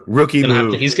 What a rookie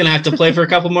move. He's going to have to play for a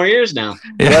couple more years now.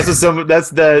 Yeah.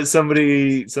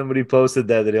 Somebody posted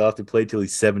that he'll have to play till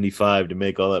he's 75 to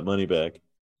make all that money back.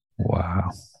 Wow.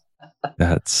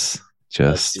 That's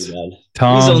just too bad.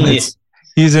 Tom.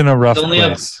 He's in a rough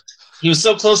place. He was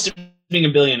so close to being a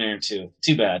billionaire too.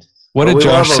 Too bad. What did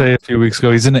Josh say a few weeks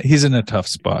ago? He's in a tough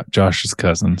spot. Josh's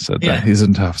cousin said that. He's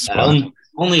in a tough spot.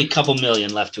 Only a couple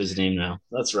million left to his name now.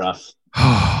 That's rough.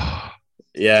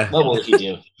 Yeah. What will he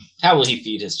do? How will he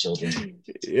feed his children?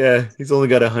 Yeah, he's only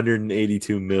got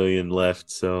 182 million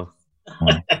left. So,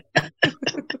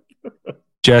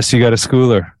 Jess, you got a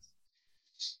Schooler.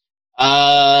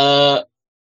 I'll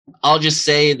just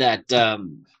say that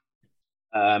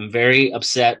I'm very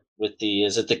upset with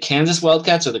is it the Kansas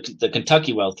Wildcats or the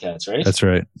Kentucky Wildcats, right? That's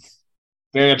right.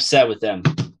 Very upset with them.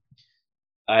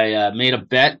 I made a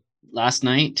bet last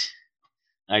night.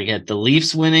 I had the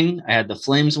Leafs winning. I had the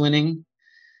Flames winning.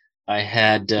 I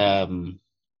had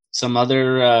some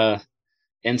other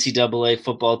NCAA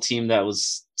football team that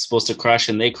was supposed to crush,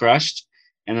 and they crushed.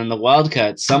 And then the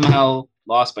Wildcats somehow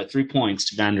lost by 3 points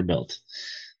to Vanderbilt.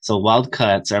 So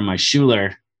Wildcats are my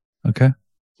Schooler. Okay.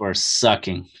 For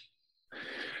sucking.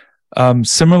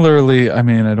 Similarly, I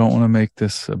mean, I don't want to make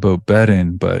this about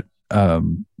betting, but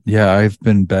I've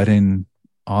been betting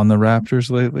on the Raptors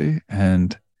lately,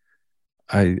 and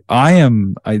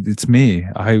it's me.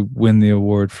 I win the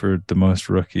award for the most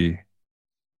rookie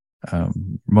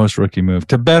move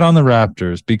to bet on the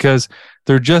Raptors because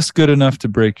they're just good enough to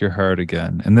break your heart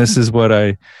again. And this is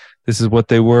what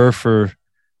they were for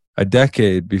a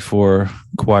decade before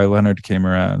Kawhi Leonard came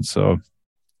around. So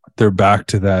they're back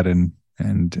to that, and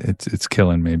it's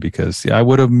killing me because I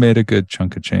would have made a good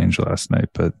chunk of change last night,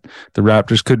 but the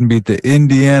Raptors couldn't beat the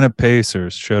Indiana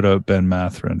Pacers. Shout out Ben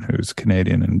Matherin, who's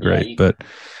Canadian and great, but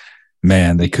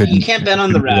man, they couldn't. You can't bet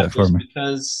on the Raptors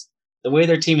because the way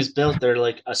their team is built, they're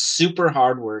like a super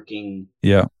hardworking,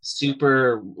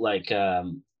 super like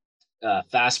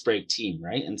fast break team,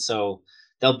 right? And so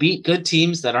they'll beat good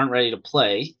teams that aren't ready to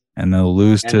play, and they'll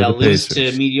lose and to they'll the lose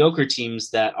Pacers. to mediocre teams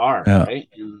that are, Yeah. right?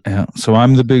 And Yeah. So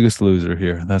I'm the biggest loser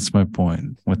here. That's my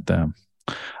point with them.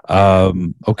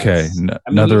 Okay.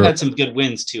 Another. you've had some good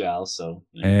wins too, Al. So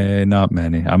not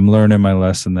many. I'm learning my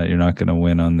lesson that you're not going to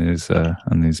win on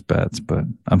these bets, but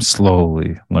I'm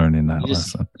slowly learning that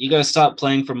lesson. You got to stop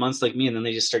playing for months like me, and then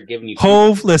they just start giving you.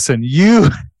 Hove, listen, you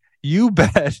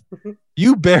bet,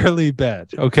 you barely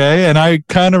bet, okay, and I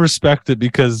kind of respect it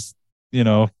because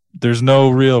there's no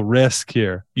real risk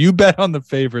here. You bet on the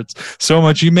favorites so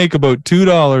much, you make about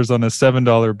 $2 on a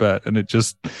 $7 bet, and it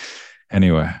just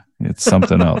anyway. It's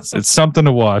something else. It's something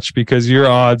to watch because your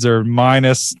odds are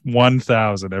minus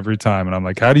 1,000 every time. And I'm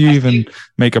like, how do you even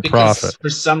make a profit?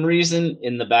 For some reason,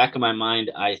 in the back of my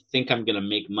mind, I think I'm going to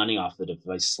make money off it if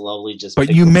I slowly just. But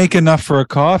you make enough for a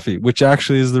coffee, which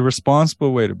actually is the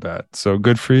responsible way to bet. So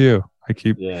good for you. I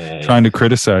keep trying to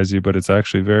criticize you, but it's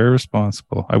actually very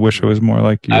responsible. I wish I was more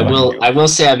like you. I will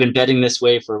say I've been betting this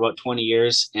way for about 20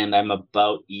 years, and I'm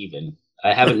about even.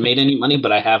 I haven't made any money,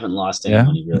 but I haven't lost any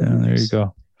money. Really. Yeah, there you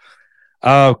go.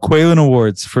 Quaylen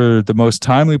Awards for the most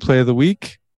timely play of the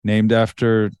week, named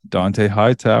after Dante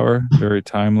Hightower, very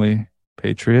timely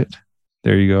Patriot.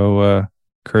 There you go,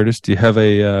 Curtis. Do you have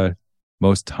a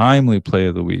most timely play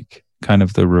of the week? Kind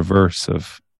of the reverse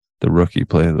of the rookie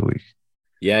play of the week.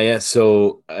 Yeah.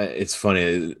 So it's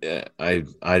funny. I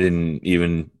didn't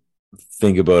even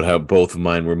think about how both of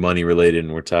mine were money related,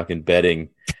 and we're talking betting.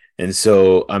 And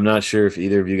so I'm not sure if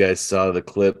either of you guys saw the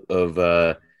clip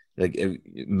of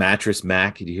Mattress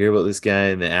Mac. Did you hear about this guy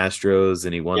in the Astros?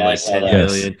 And he won like 10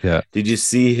 million. Yeah. Did you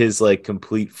see his like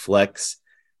complete flex,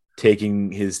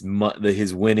 taking his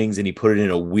winnings and he put it in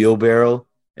a wheelbarrow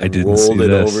and rolled it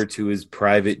over to his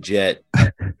private jet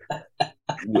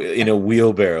in a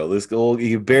wheelbarrow?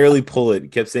 He could barely pull it. He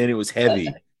kept saying it was heavy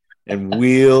and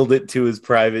wheeled it to his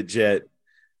private jet.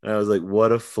 And I was like,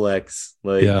 what a flex.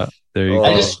 Like, yeah. There you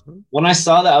go. When I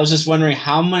saw that, I was just wondering,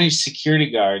 how many security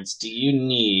guards do you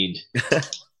need?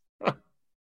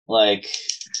 Like,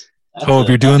 Hove,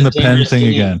 you're doing the pen thing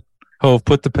again. Hove,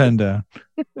 put the pen down.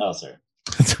 Oh, sorry.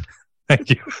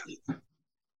 Thank you.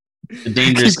 The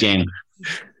dangerous game.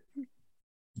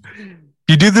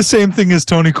 You do the same thing as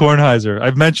Tony Kornheiser.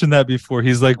 I've mentioned that before.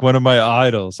 He's like one of my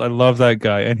idols. I love that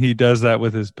guy, and he does that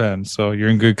with his pen. So you're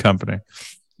in good company.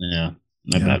 Yeah.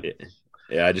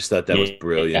 Yeah, I just thought that was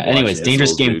brilliant. Yeah. Anyways,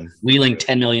 dangerous game. Dude. Wheeling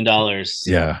 $10 million.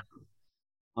 Yeah.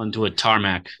 Onto a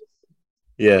tarmac.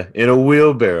 Yeah, in a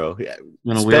wheelbarrow. Yeah.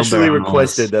 Especially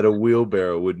requested that a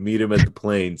wheelbarrow would meet him at the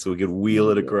plane so he could wheel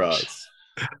it across.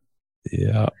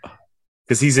 Yeah.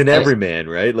 Because he's an everyman,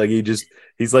 right? Like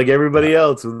he's like everybody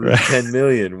else with 10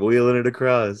 million wheeling it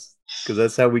across. Because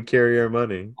that's how we carry our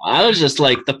money. I was just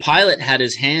like, the pilot had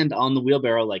his hand on the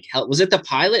wheelbarrow. Like, was it the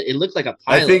pilot? It looked like a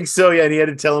pilot. I think so, yeah. And he had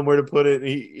to tell him where to put it.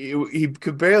 He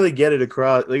could barely get it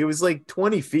across. Like, it was like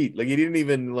 20 feet. Like, he didn't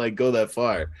even like go that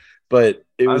far. But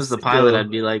if I was the pilot, I'd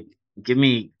be like, give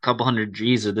me a couple hundred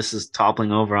G's or this is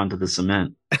toppling over onto the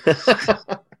cement.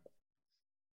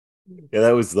 Yeah,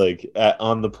 that was like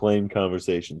on the plane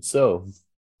conversation. So,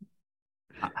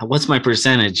 what's my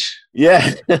percentage?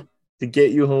 Yeah. To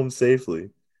get you home safely.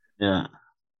 Yeah.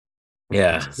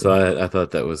 Yeah. So I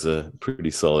thought that was a pretty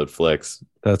solid flex.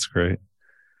 That's great.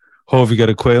 Hove, you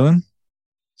got a Quaylen?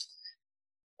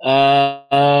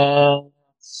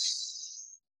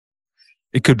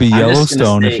 It could be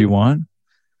Yellowstone if you want.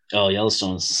 Oh,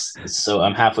 Yellowstone. So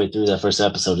I'm halfway through that first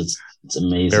episode. It's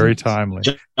amazing. Very timely.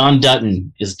 John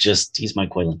Dutton he's my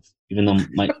Quaylen, even though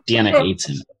my Deanna hates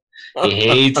him. He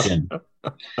hates him.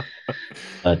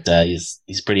 But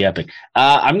he's pretty epic.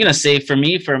 I'm gonna say for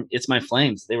me, it's my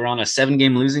Flames. They were on a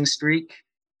 7-game losing streak.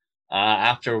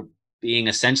 After being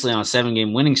essentially on a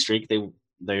 7-game winning streak, they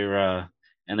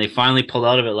finally pulled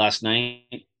out of it last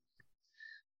night.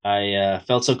 I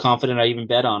felt so confident I even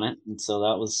bet on it, and so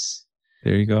that was.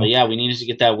 There you go. But yeah, we needed to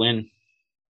get that win.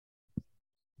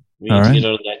 We need to get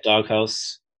out of that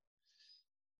doghouse.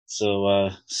 So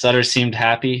Sutter seemed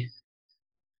happy.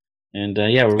 And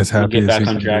we'll get back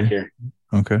on track here.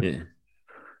 Okay.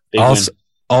 Yeah.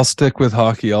 I'll stick with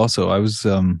hockey also. I was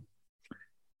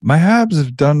my Habs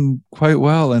have done quite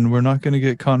well, and we're not going to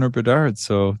get Connor Bedard,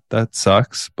 so that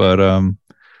sucks. But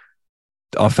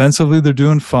offensively, they're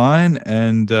doing fine,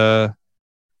 and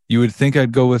you would think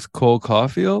I'd go with Cole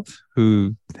Caulfield,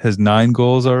 who has 9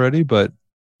 goals already, but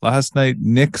last night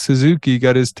Nick Suzuki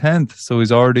got his 10th, so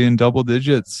he's already in double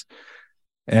digits.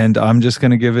 And I'm just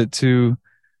going to give it to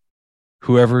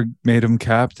whoever made him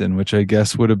captain, which I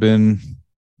guess would it have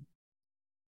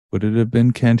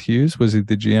been Kent Hughes? Was he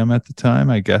the GM at the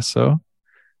time? I guess so.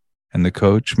 and the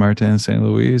coach Martin St.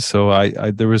 Louis. So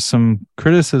I there was some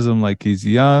criticism, like he's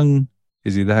young.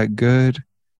 Is he that good?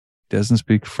 He doesn't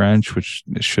speak French, which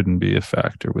shouldn't be a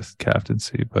factor with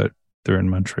captaincy, but they're in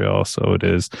Montreal, so it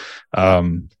is.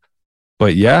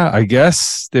 But yeah, I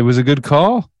guess it was a good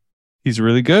call. He's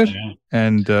really good. Yeah.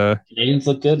 And Canadians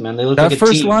look good, man. They look that like a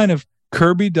first team. line of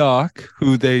Kirby Dach,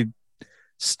 who they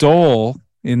stole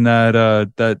in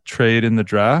that trade in the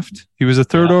draft. He was a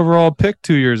third overall pick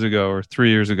 2 years ago or 3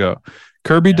 years ago.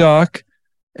 Kirby Dach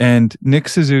and Nick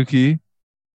Suzuki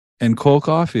and Cole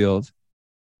Caulfield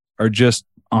are just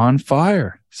on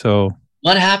fire. So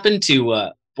what happened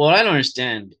to what I don't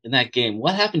understand in that game?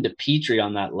 What happened to Petrie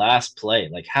on that last play?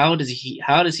 Like, how does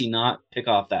he not pick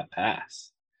off that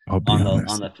pass on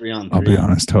the 3-on-3? I'll be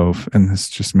honest, Hove, and this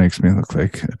just makes me look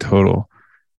like a total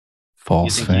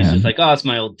false fan. He's just like, oh, it's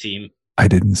my old team. I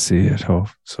didn't see it,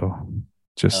 Hove, so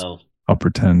just I'll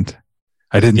pretend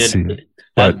I didn't see it.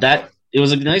 But that it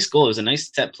was a nice goal. It was a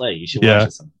nice set play. You should watch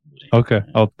it sometime. Okay,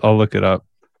 I'll look it up.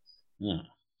 Yeah.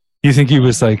 You think he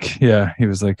was like, he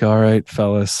was like, all right,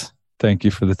 fellas, thank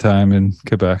you for the time in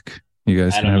Quebec. You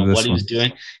guys can have this one. I don't know what he was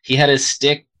doing. He had his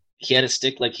stick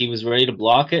like he was ready to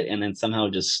block it, and then somehow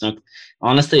just snuck.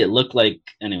 Honestly, it looked like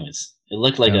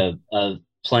a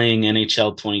playing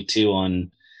NHL 22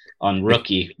 on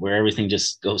rookie, where everything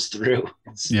just goes through.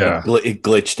 It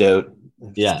glitched out.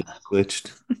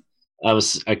 Glitched.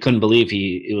 I couldn't believe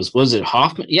was it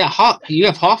Hoffman? Yeah, you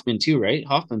have Hoffman too, right?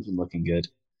 Hoffman's been looking good.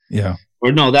 Yeah.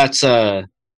 Or no, that's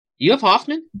you have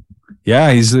Hoffman?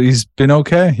 Yeah, he's been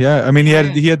okay. Yeah. I mean,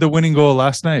 he had the winning goal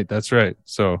last night. That's right.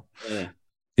 So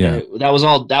yeah. That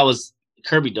was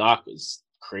Kirby Dach was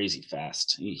crazy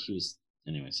fast. He was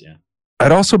anyways, yeah.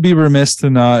 I'd also be remiss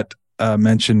to not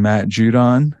mention Matt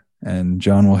Judon, and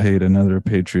John will hate another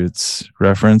Patriots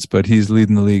reference, but he's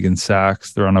leading the league in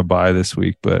sacks. They're on a bye this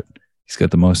week, but he's got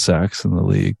the most sacks in the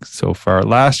league so far.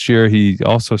 Last year, he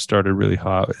also started really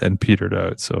hot and petered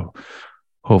out. So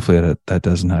hopefully that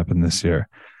doesn't happen this year.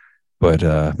 But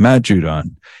Matt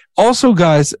Judon. Also,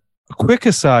 guys, a quick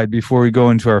aside before we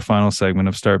go into our final segment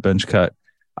of Start Bench Cut.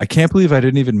 I can't believe I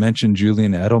didn't even mention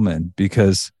Julian Edelman,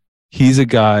 because he's a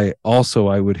guy also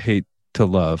I would hate to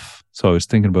love. So I was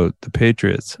thinking about the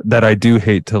Patriots that I do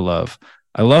hate to love.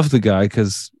 I love the guy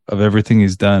because of everything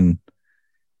he's done,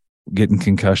 getting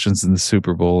concussions in the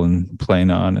Super Bowl and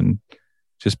playing on and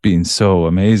just being so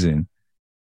amazing.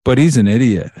 But he's an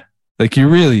idiot. Like, he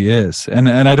really is. And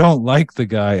I don't like the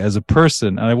guy as a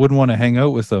person, and I wouldn't want to hang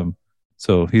out with him.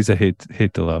 So he's a hate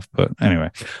to love. But anyway.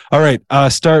 All right.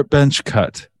 Start Bench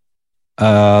Cut.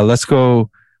 Let's go.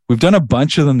 We've done a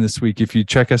bunch of them this week. If you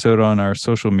check us out on our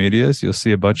social medias, you'll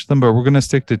see a bunch of them, but we're going to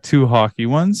stick to 2 hockey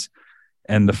ones.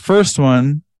 And the first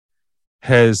one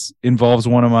involves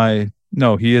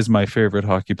he is my favorite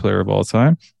hockey player of all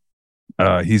time.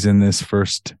 He's in this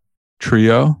first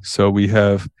trio. So we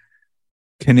have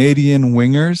Canadian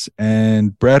wingers,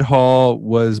 and Brett Hall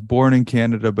was born in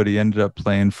Canada, but he ended up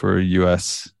playing for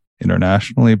U.S.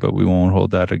 internationally, but we won't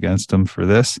hold that against him for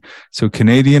this. So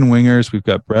Canadian wingers, we've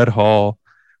got Brett Hall,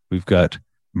 we've got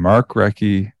Mark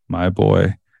Recchi, my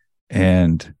boy,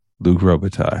 and Luc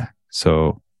Robitaille.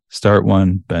 So start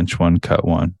one, bench one, cut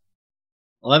one.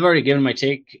 Well, I've already given my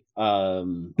take.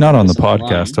 Not on the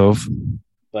podcast, Hove.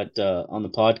 But on the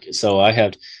podcast.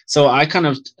 So I kind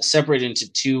of separate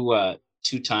into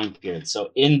two time periods.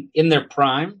 So in their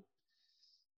prime,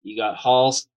 you got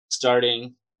Hall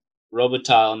starting,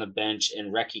 Robitaille on the bench,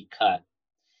 and Recchi cut.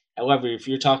 However, if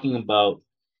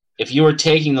you were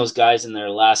taking those guys in their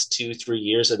last 2-3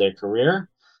 years of their career,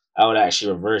 I would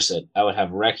actually reverse it. I would have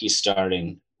Recchi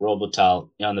starting, Robitaille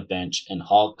on the bench, and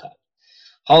Hall cut.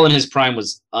 Hall in his prime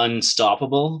was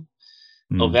unstoppable.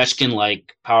 Ovechkin,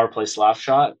 like power play slap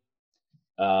shot.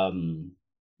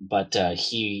 But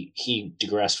he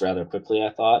digressed rather quickly,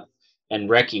 I thought. And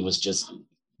Recchi was just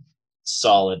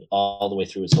solid all the way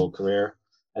through his whole career.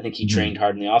 I think he trained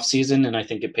hard in the offseason, and I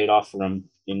think it paid off for him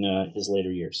in his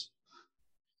later years.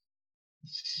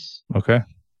 Okay.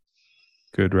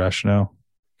 Good rationale.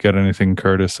 Got anything,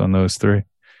 Curtis, on those 3?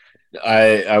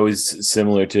 I was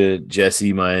similar to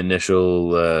Jesse. My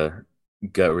initial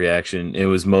gut reaction, it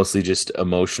was mostly just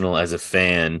emotional as a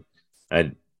fan.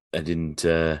 I didn't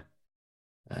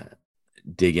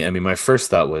dig in. I mean, my first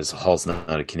thought was Hall's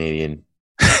not a Canadian,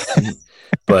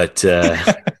 but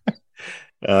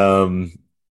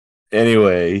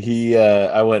anyway,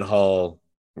 I went Hall,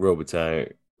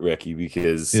 Robitaille, Recchi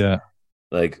because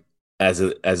like as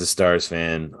a Stars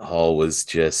fan, Hall was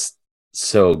just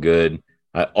so good.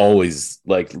 I always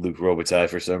liked Luc Robitaille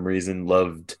for some reason.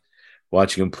 Loved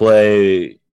watching him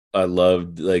play. I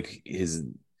loved like his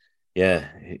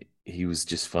he was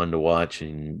just fun to watch.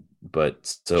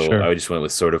 But so Sure. I just went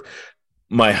with sort of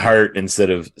my heart instead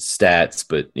of stats.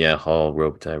 But yeah, Hall,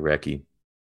 Robitaille, Recchi.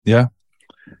 Yeah.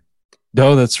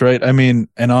 No, that's right. I mean,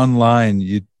 and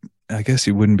online, I guess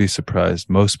you wouldn't be surprised.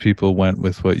 Most people went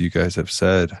with what you guys have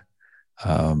said.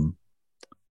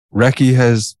 Recchi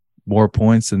has more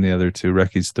points than the other two.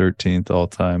 Recchi's 13th all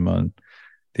time on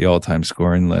the all time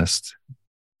scoring list.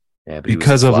 Yeah,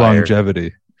 because of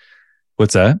longevity.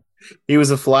 What's that? He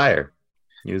was a Flyer.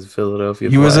 He was a Philadelphia.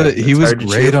 He was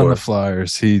great on the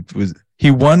Flyers. He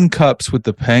won cups with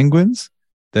the Penguins,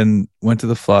 then went to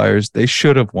the Flyers. They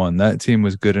should have won. That team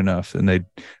was good enough, and they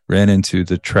ran into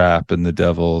the Trap and the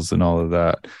Devils and all of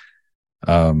that.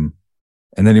 And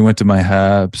then he went to my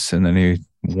Habs, and then he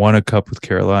won a cup with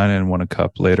Carolina and won a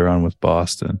cup later on with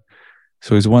Boston.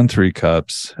 So he's won 3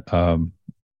 cups.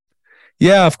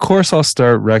 Yeah, of course I'll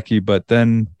start Recchi, but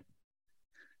then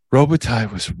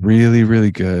Robitaille was really,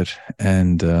 really good.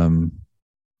 And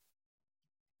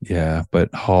yeah,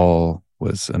 but Hall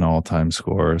was an all-time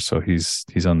scorer, so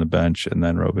he's on the bench, and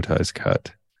then Robitaille's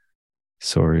cut.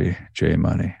 Sorry, J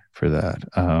Money, for that.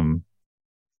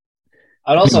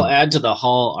 I'd also add to the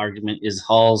Hall argument is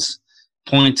Hall's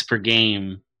points per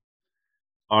game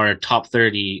are top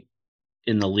 30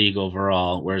 in the league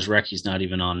overall, whereas Recchi's not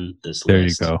even on this list. There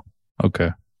you go.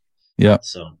 Okay. Yeah.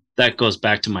 So that goes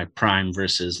back to my prime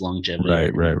versus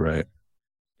longevity. Right.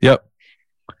 Yep.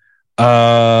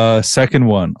 Second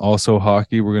one, also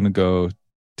hockey. We're going to go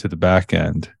to the back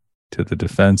end, to the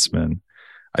defenseman.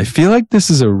 I feel like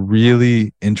this is a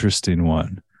really interesting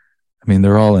one. I mean,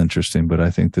 they're all interesting, but I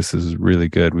think this is really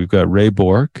good. We've got Ray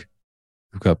Bourque.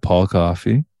 We've got Paul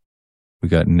Coffey. We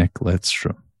got Nick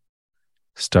Lidstrom.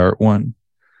 Start one,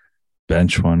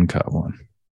 bench one, cut one.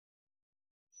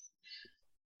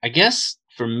 I guess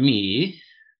for me,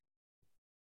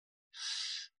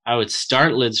 I would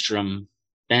start Lidstrom,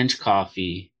 bench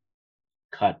Coffey,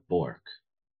 cut Bourque.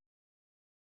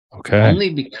 Okay.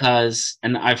 Only because,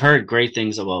 and I've heard great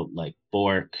things about like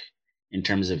Bourque in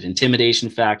terms of intimidation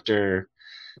factor,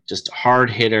 just hard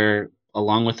hitter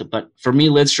along with it. But for me,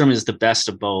 Lidstrom is the best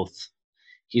of both.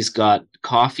 He's got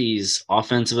Coffey's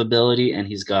offensive ability, and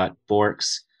he's got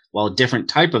Bourque's, while a different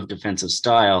type of defensive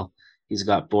style, he's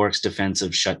got Bourque's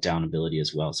defensive shutdown ability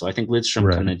as well. So I think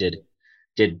Lidstrom kind of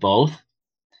did both.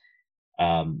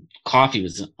 Coffey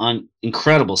was an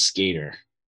incredible skater,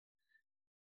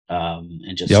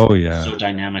 and just so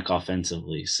dynamic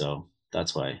offensively. So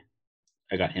that's why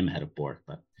I got him ahead of Bourque.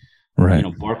 But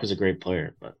Bourque is a great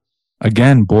player. But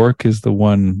again, Bourque is the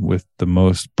one with the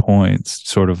most points,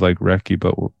 sort of like Recchi,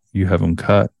 but you have him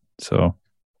cut. So,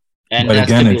 but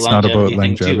again, it's not about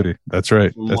longevity. That's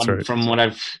right. From what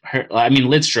I've heard, I mean,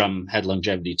 Lidstrom had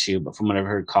longevity too, but from what I've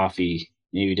heard, Coffey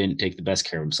maybe didn't take the best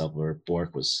care of himself, where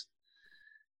Bourque was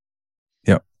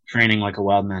training like a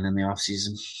wild man in the off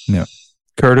season. Yeah.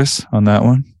 Curtis, on that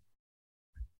one?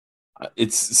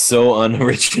 It's so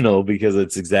unoriginal because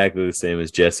it's exactly the same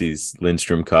as Jesse's.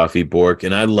 Lindstrom, Coffey, Bourque.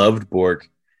 And I loved Bourque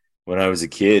when I was a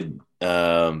kid.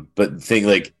 But think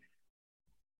like,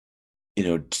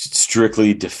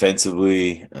 strictly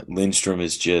defensively, Lindstrom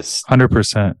is just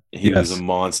 100%. He was a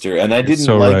monster. And I didn't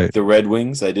the Red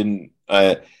Wings. I didn't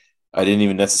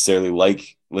even necessarily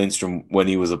like Lindstrom when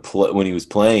he was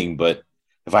playing, but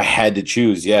if I had to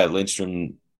choose,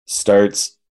 Lindstrom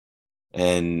starts,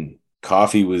 and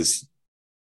Coffey was,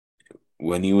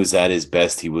 when he was at his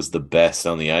best, he was the best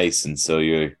on the ice. And so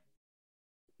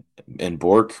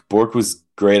Bourque was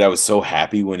great. I was so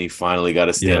happy when he finally got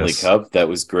a Stanley Cup. That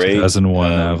was great.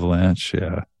 2001 Avalanche.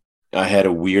 Yeah. I had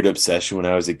a weird obsession when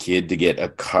I was a kid to get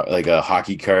a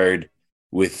hockey card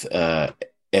with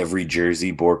every jersey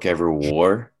Bourque ever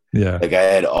wore. Yeah. Like I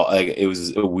had it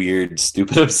was a weird,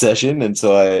 stupid obsession. And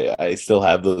so I still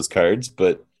have those cards,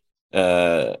 but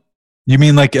you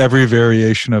mean like every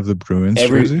variation of the Bruins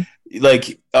jersey?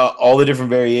 Like all the different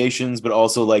variations, but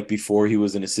also like before he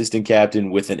was an assistant captain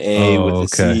with an A, with a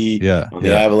C on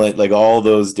the Avalanche, like all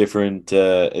those different,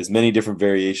 as many different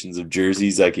variations of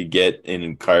jerseys I could get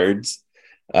in cards.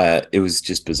 It was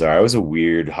just bizarre. I was a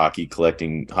weird hockey card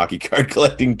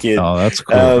collecting kid. Oh, that's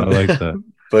cool. I like that.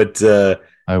 But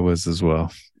I was as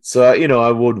well. So,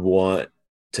 I would want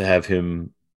to have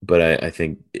him, but I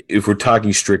think if we're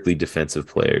talking strictly defensive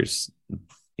players,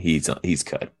 he's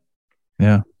cut.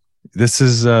 Yeah. This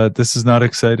is not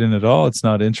exciting at all. It's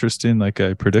not interesting like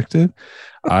I predicted.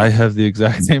 I have the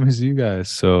exact same as you guys.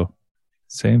 So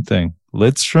same thing.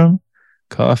 Lidstrom,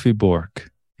 Coffey, Bourque,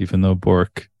 even though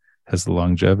Bourque has the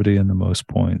longevity and the most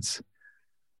points.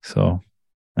 So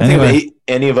Anyway. I think if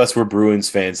any of us were Bruins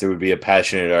fans, there would be a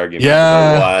passionate argument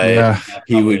about why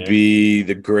he would be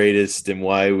the greatest and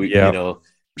why we,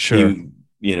 sure. He,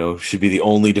 should be the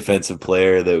only defensive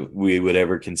player that we would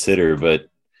ever consider. But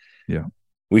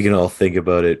we can all think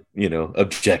about it,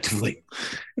 objectively.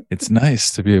 It's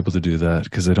nice to be able to do that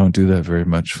because I don't do that very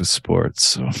much with sports.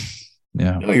 So,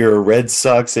 yeah. No, you're a Red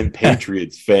Sox and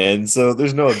Patriots fan, so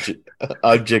there's no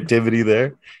objectivity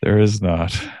there. There is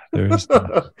not. There is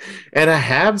not. And a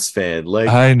Habs fan, like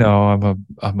I know. I'm a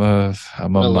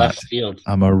mutt. Left field.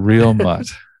 I'm a real mutt.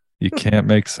 You can't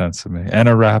make sense of me. And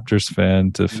a Raptors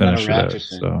fan to finish it out.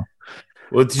 So.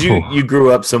 Well, did you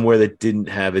grew up somewhere that didn't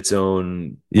have its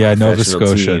own Nova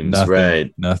Scotia, teams, nothing,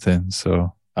 right? Nothing.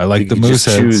 So I like the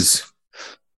Mooseheads.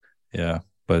 Yeah,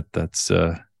 but that's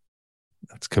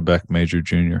Quebec Major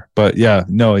Junior. But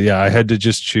I had to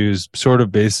just choose sort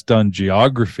of based on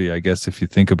geography, I guess, if you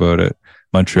think about it.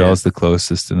 Montreal's the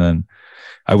closest, and then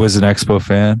I was an Expo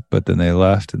fan, but then they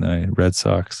left, and then Red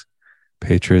Sox.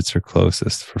 Patriots are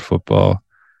closest for football.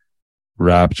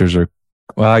 Raptors are,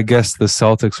 well, I guess the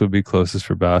Celtics would be closest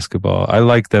for basketball. I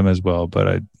like them as well, but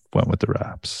I went with the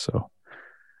Raps. So,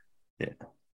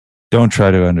 don't try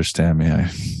to understand me.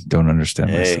 I don't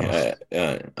understand myself.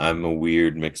 I'm a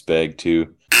weird mixed bag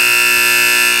too.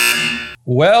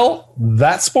 Well,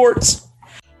 that's sports.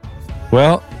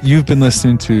 Well, you've been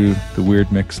listening to the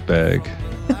Weird Mixed Bag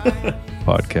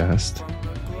podcast,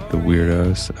 The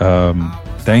Weirdos.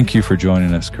 Thank you for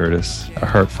joining us, Curtis. A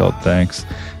heartfelt thanks.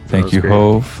 Thank you, great.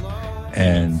 Hove.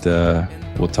 And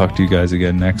we'll talk to you guys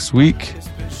again next week.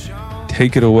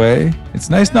 Take it away. It's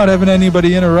nice not having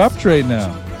anybody interrupt right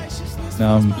now.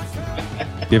 Now I'm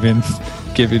giving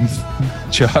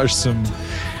Josh some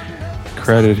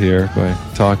credit here by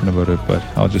talking about it, but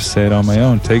I'll just say it on my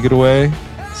own. Take it away,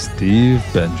 Steve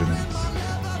Benjamin.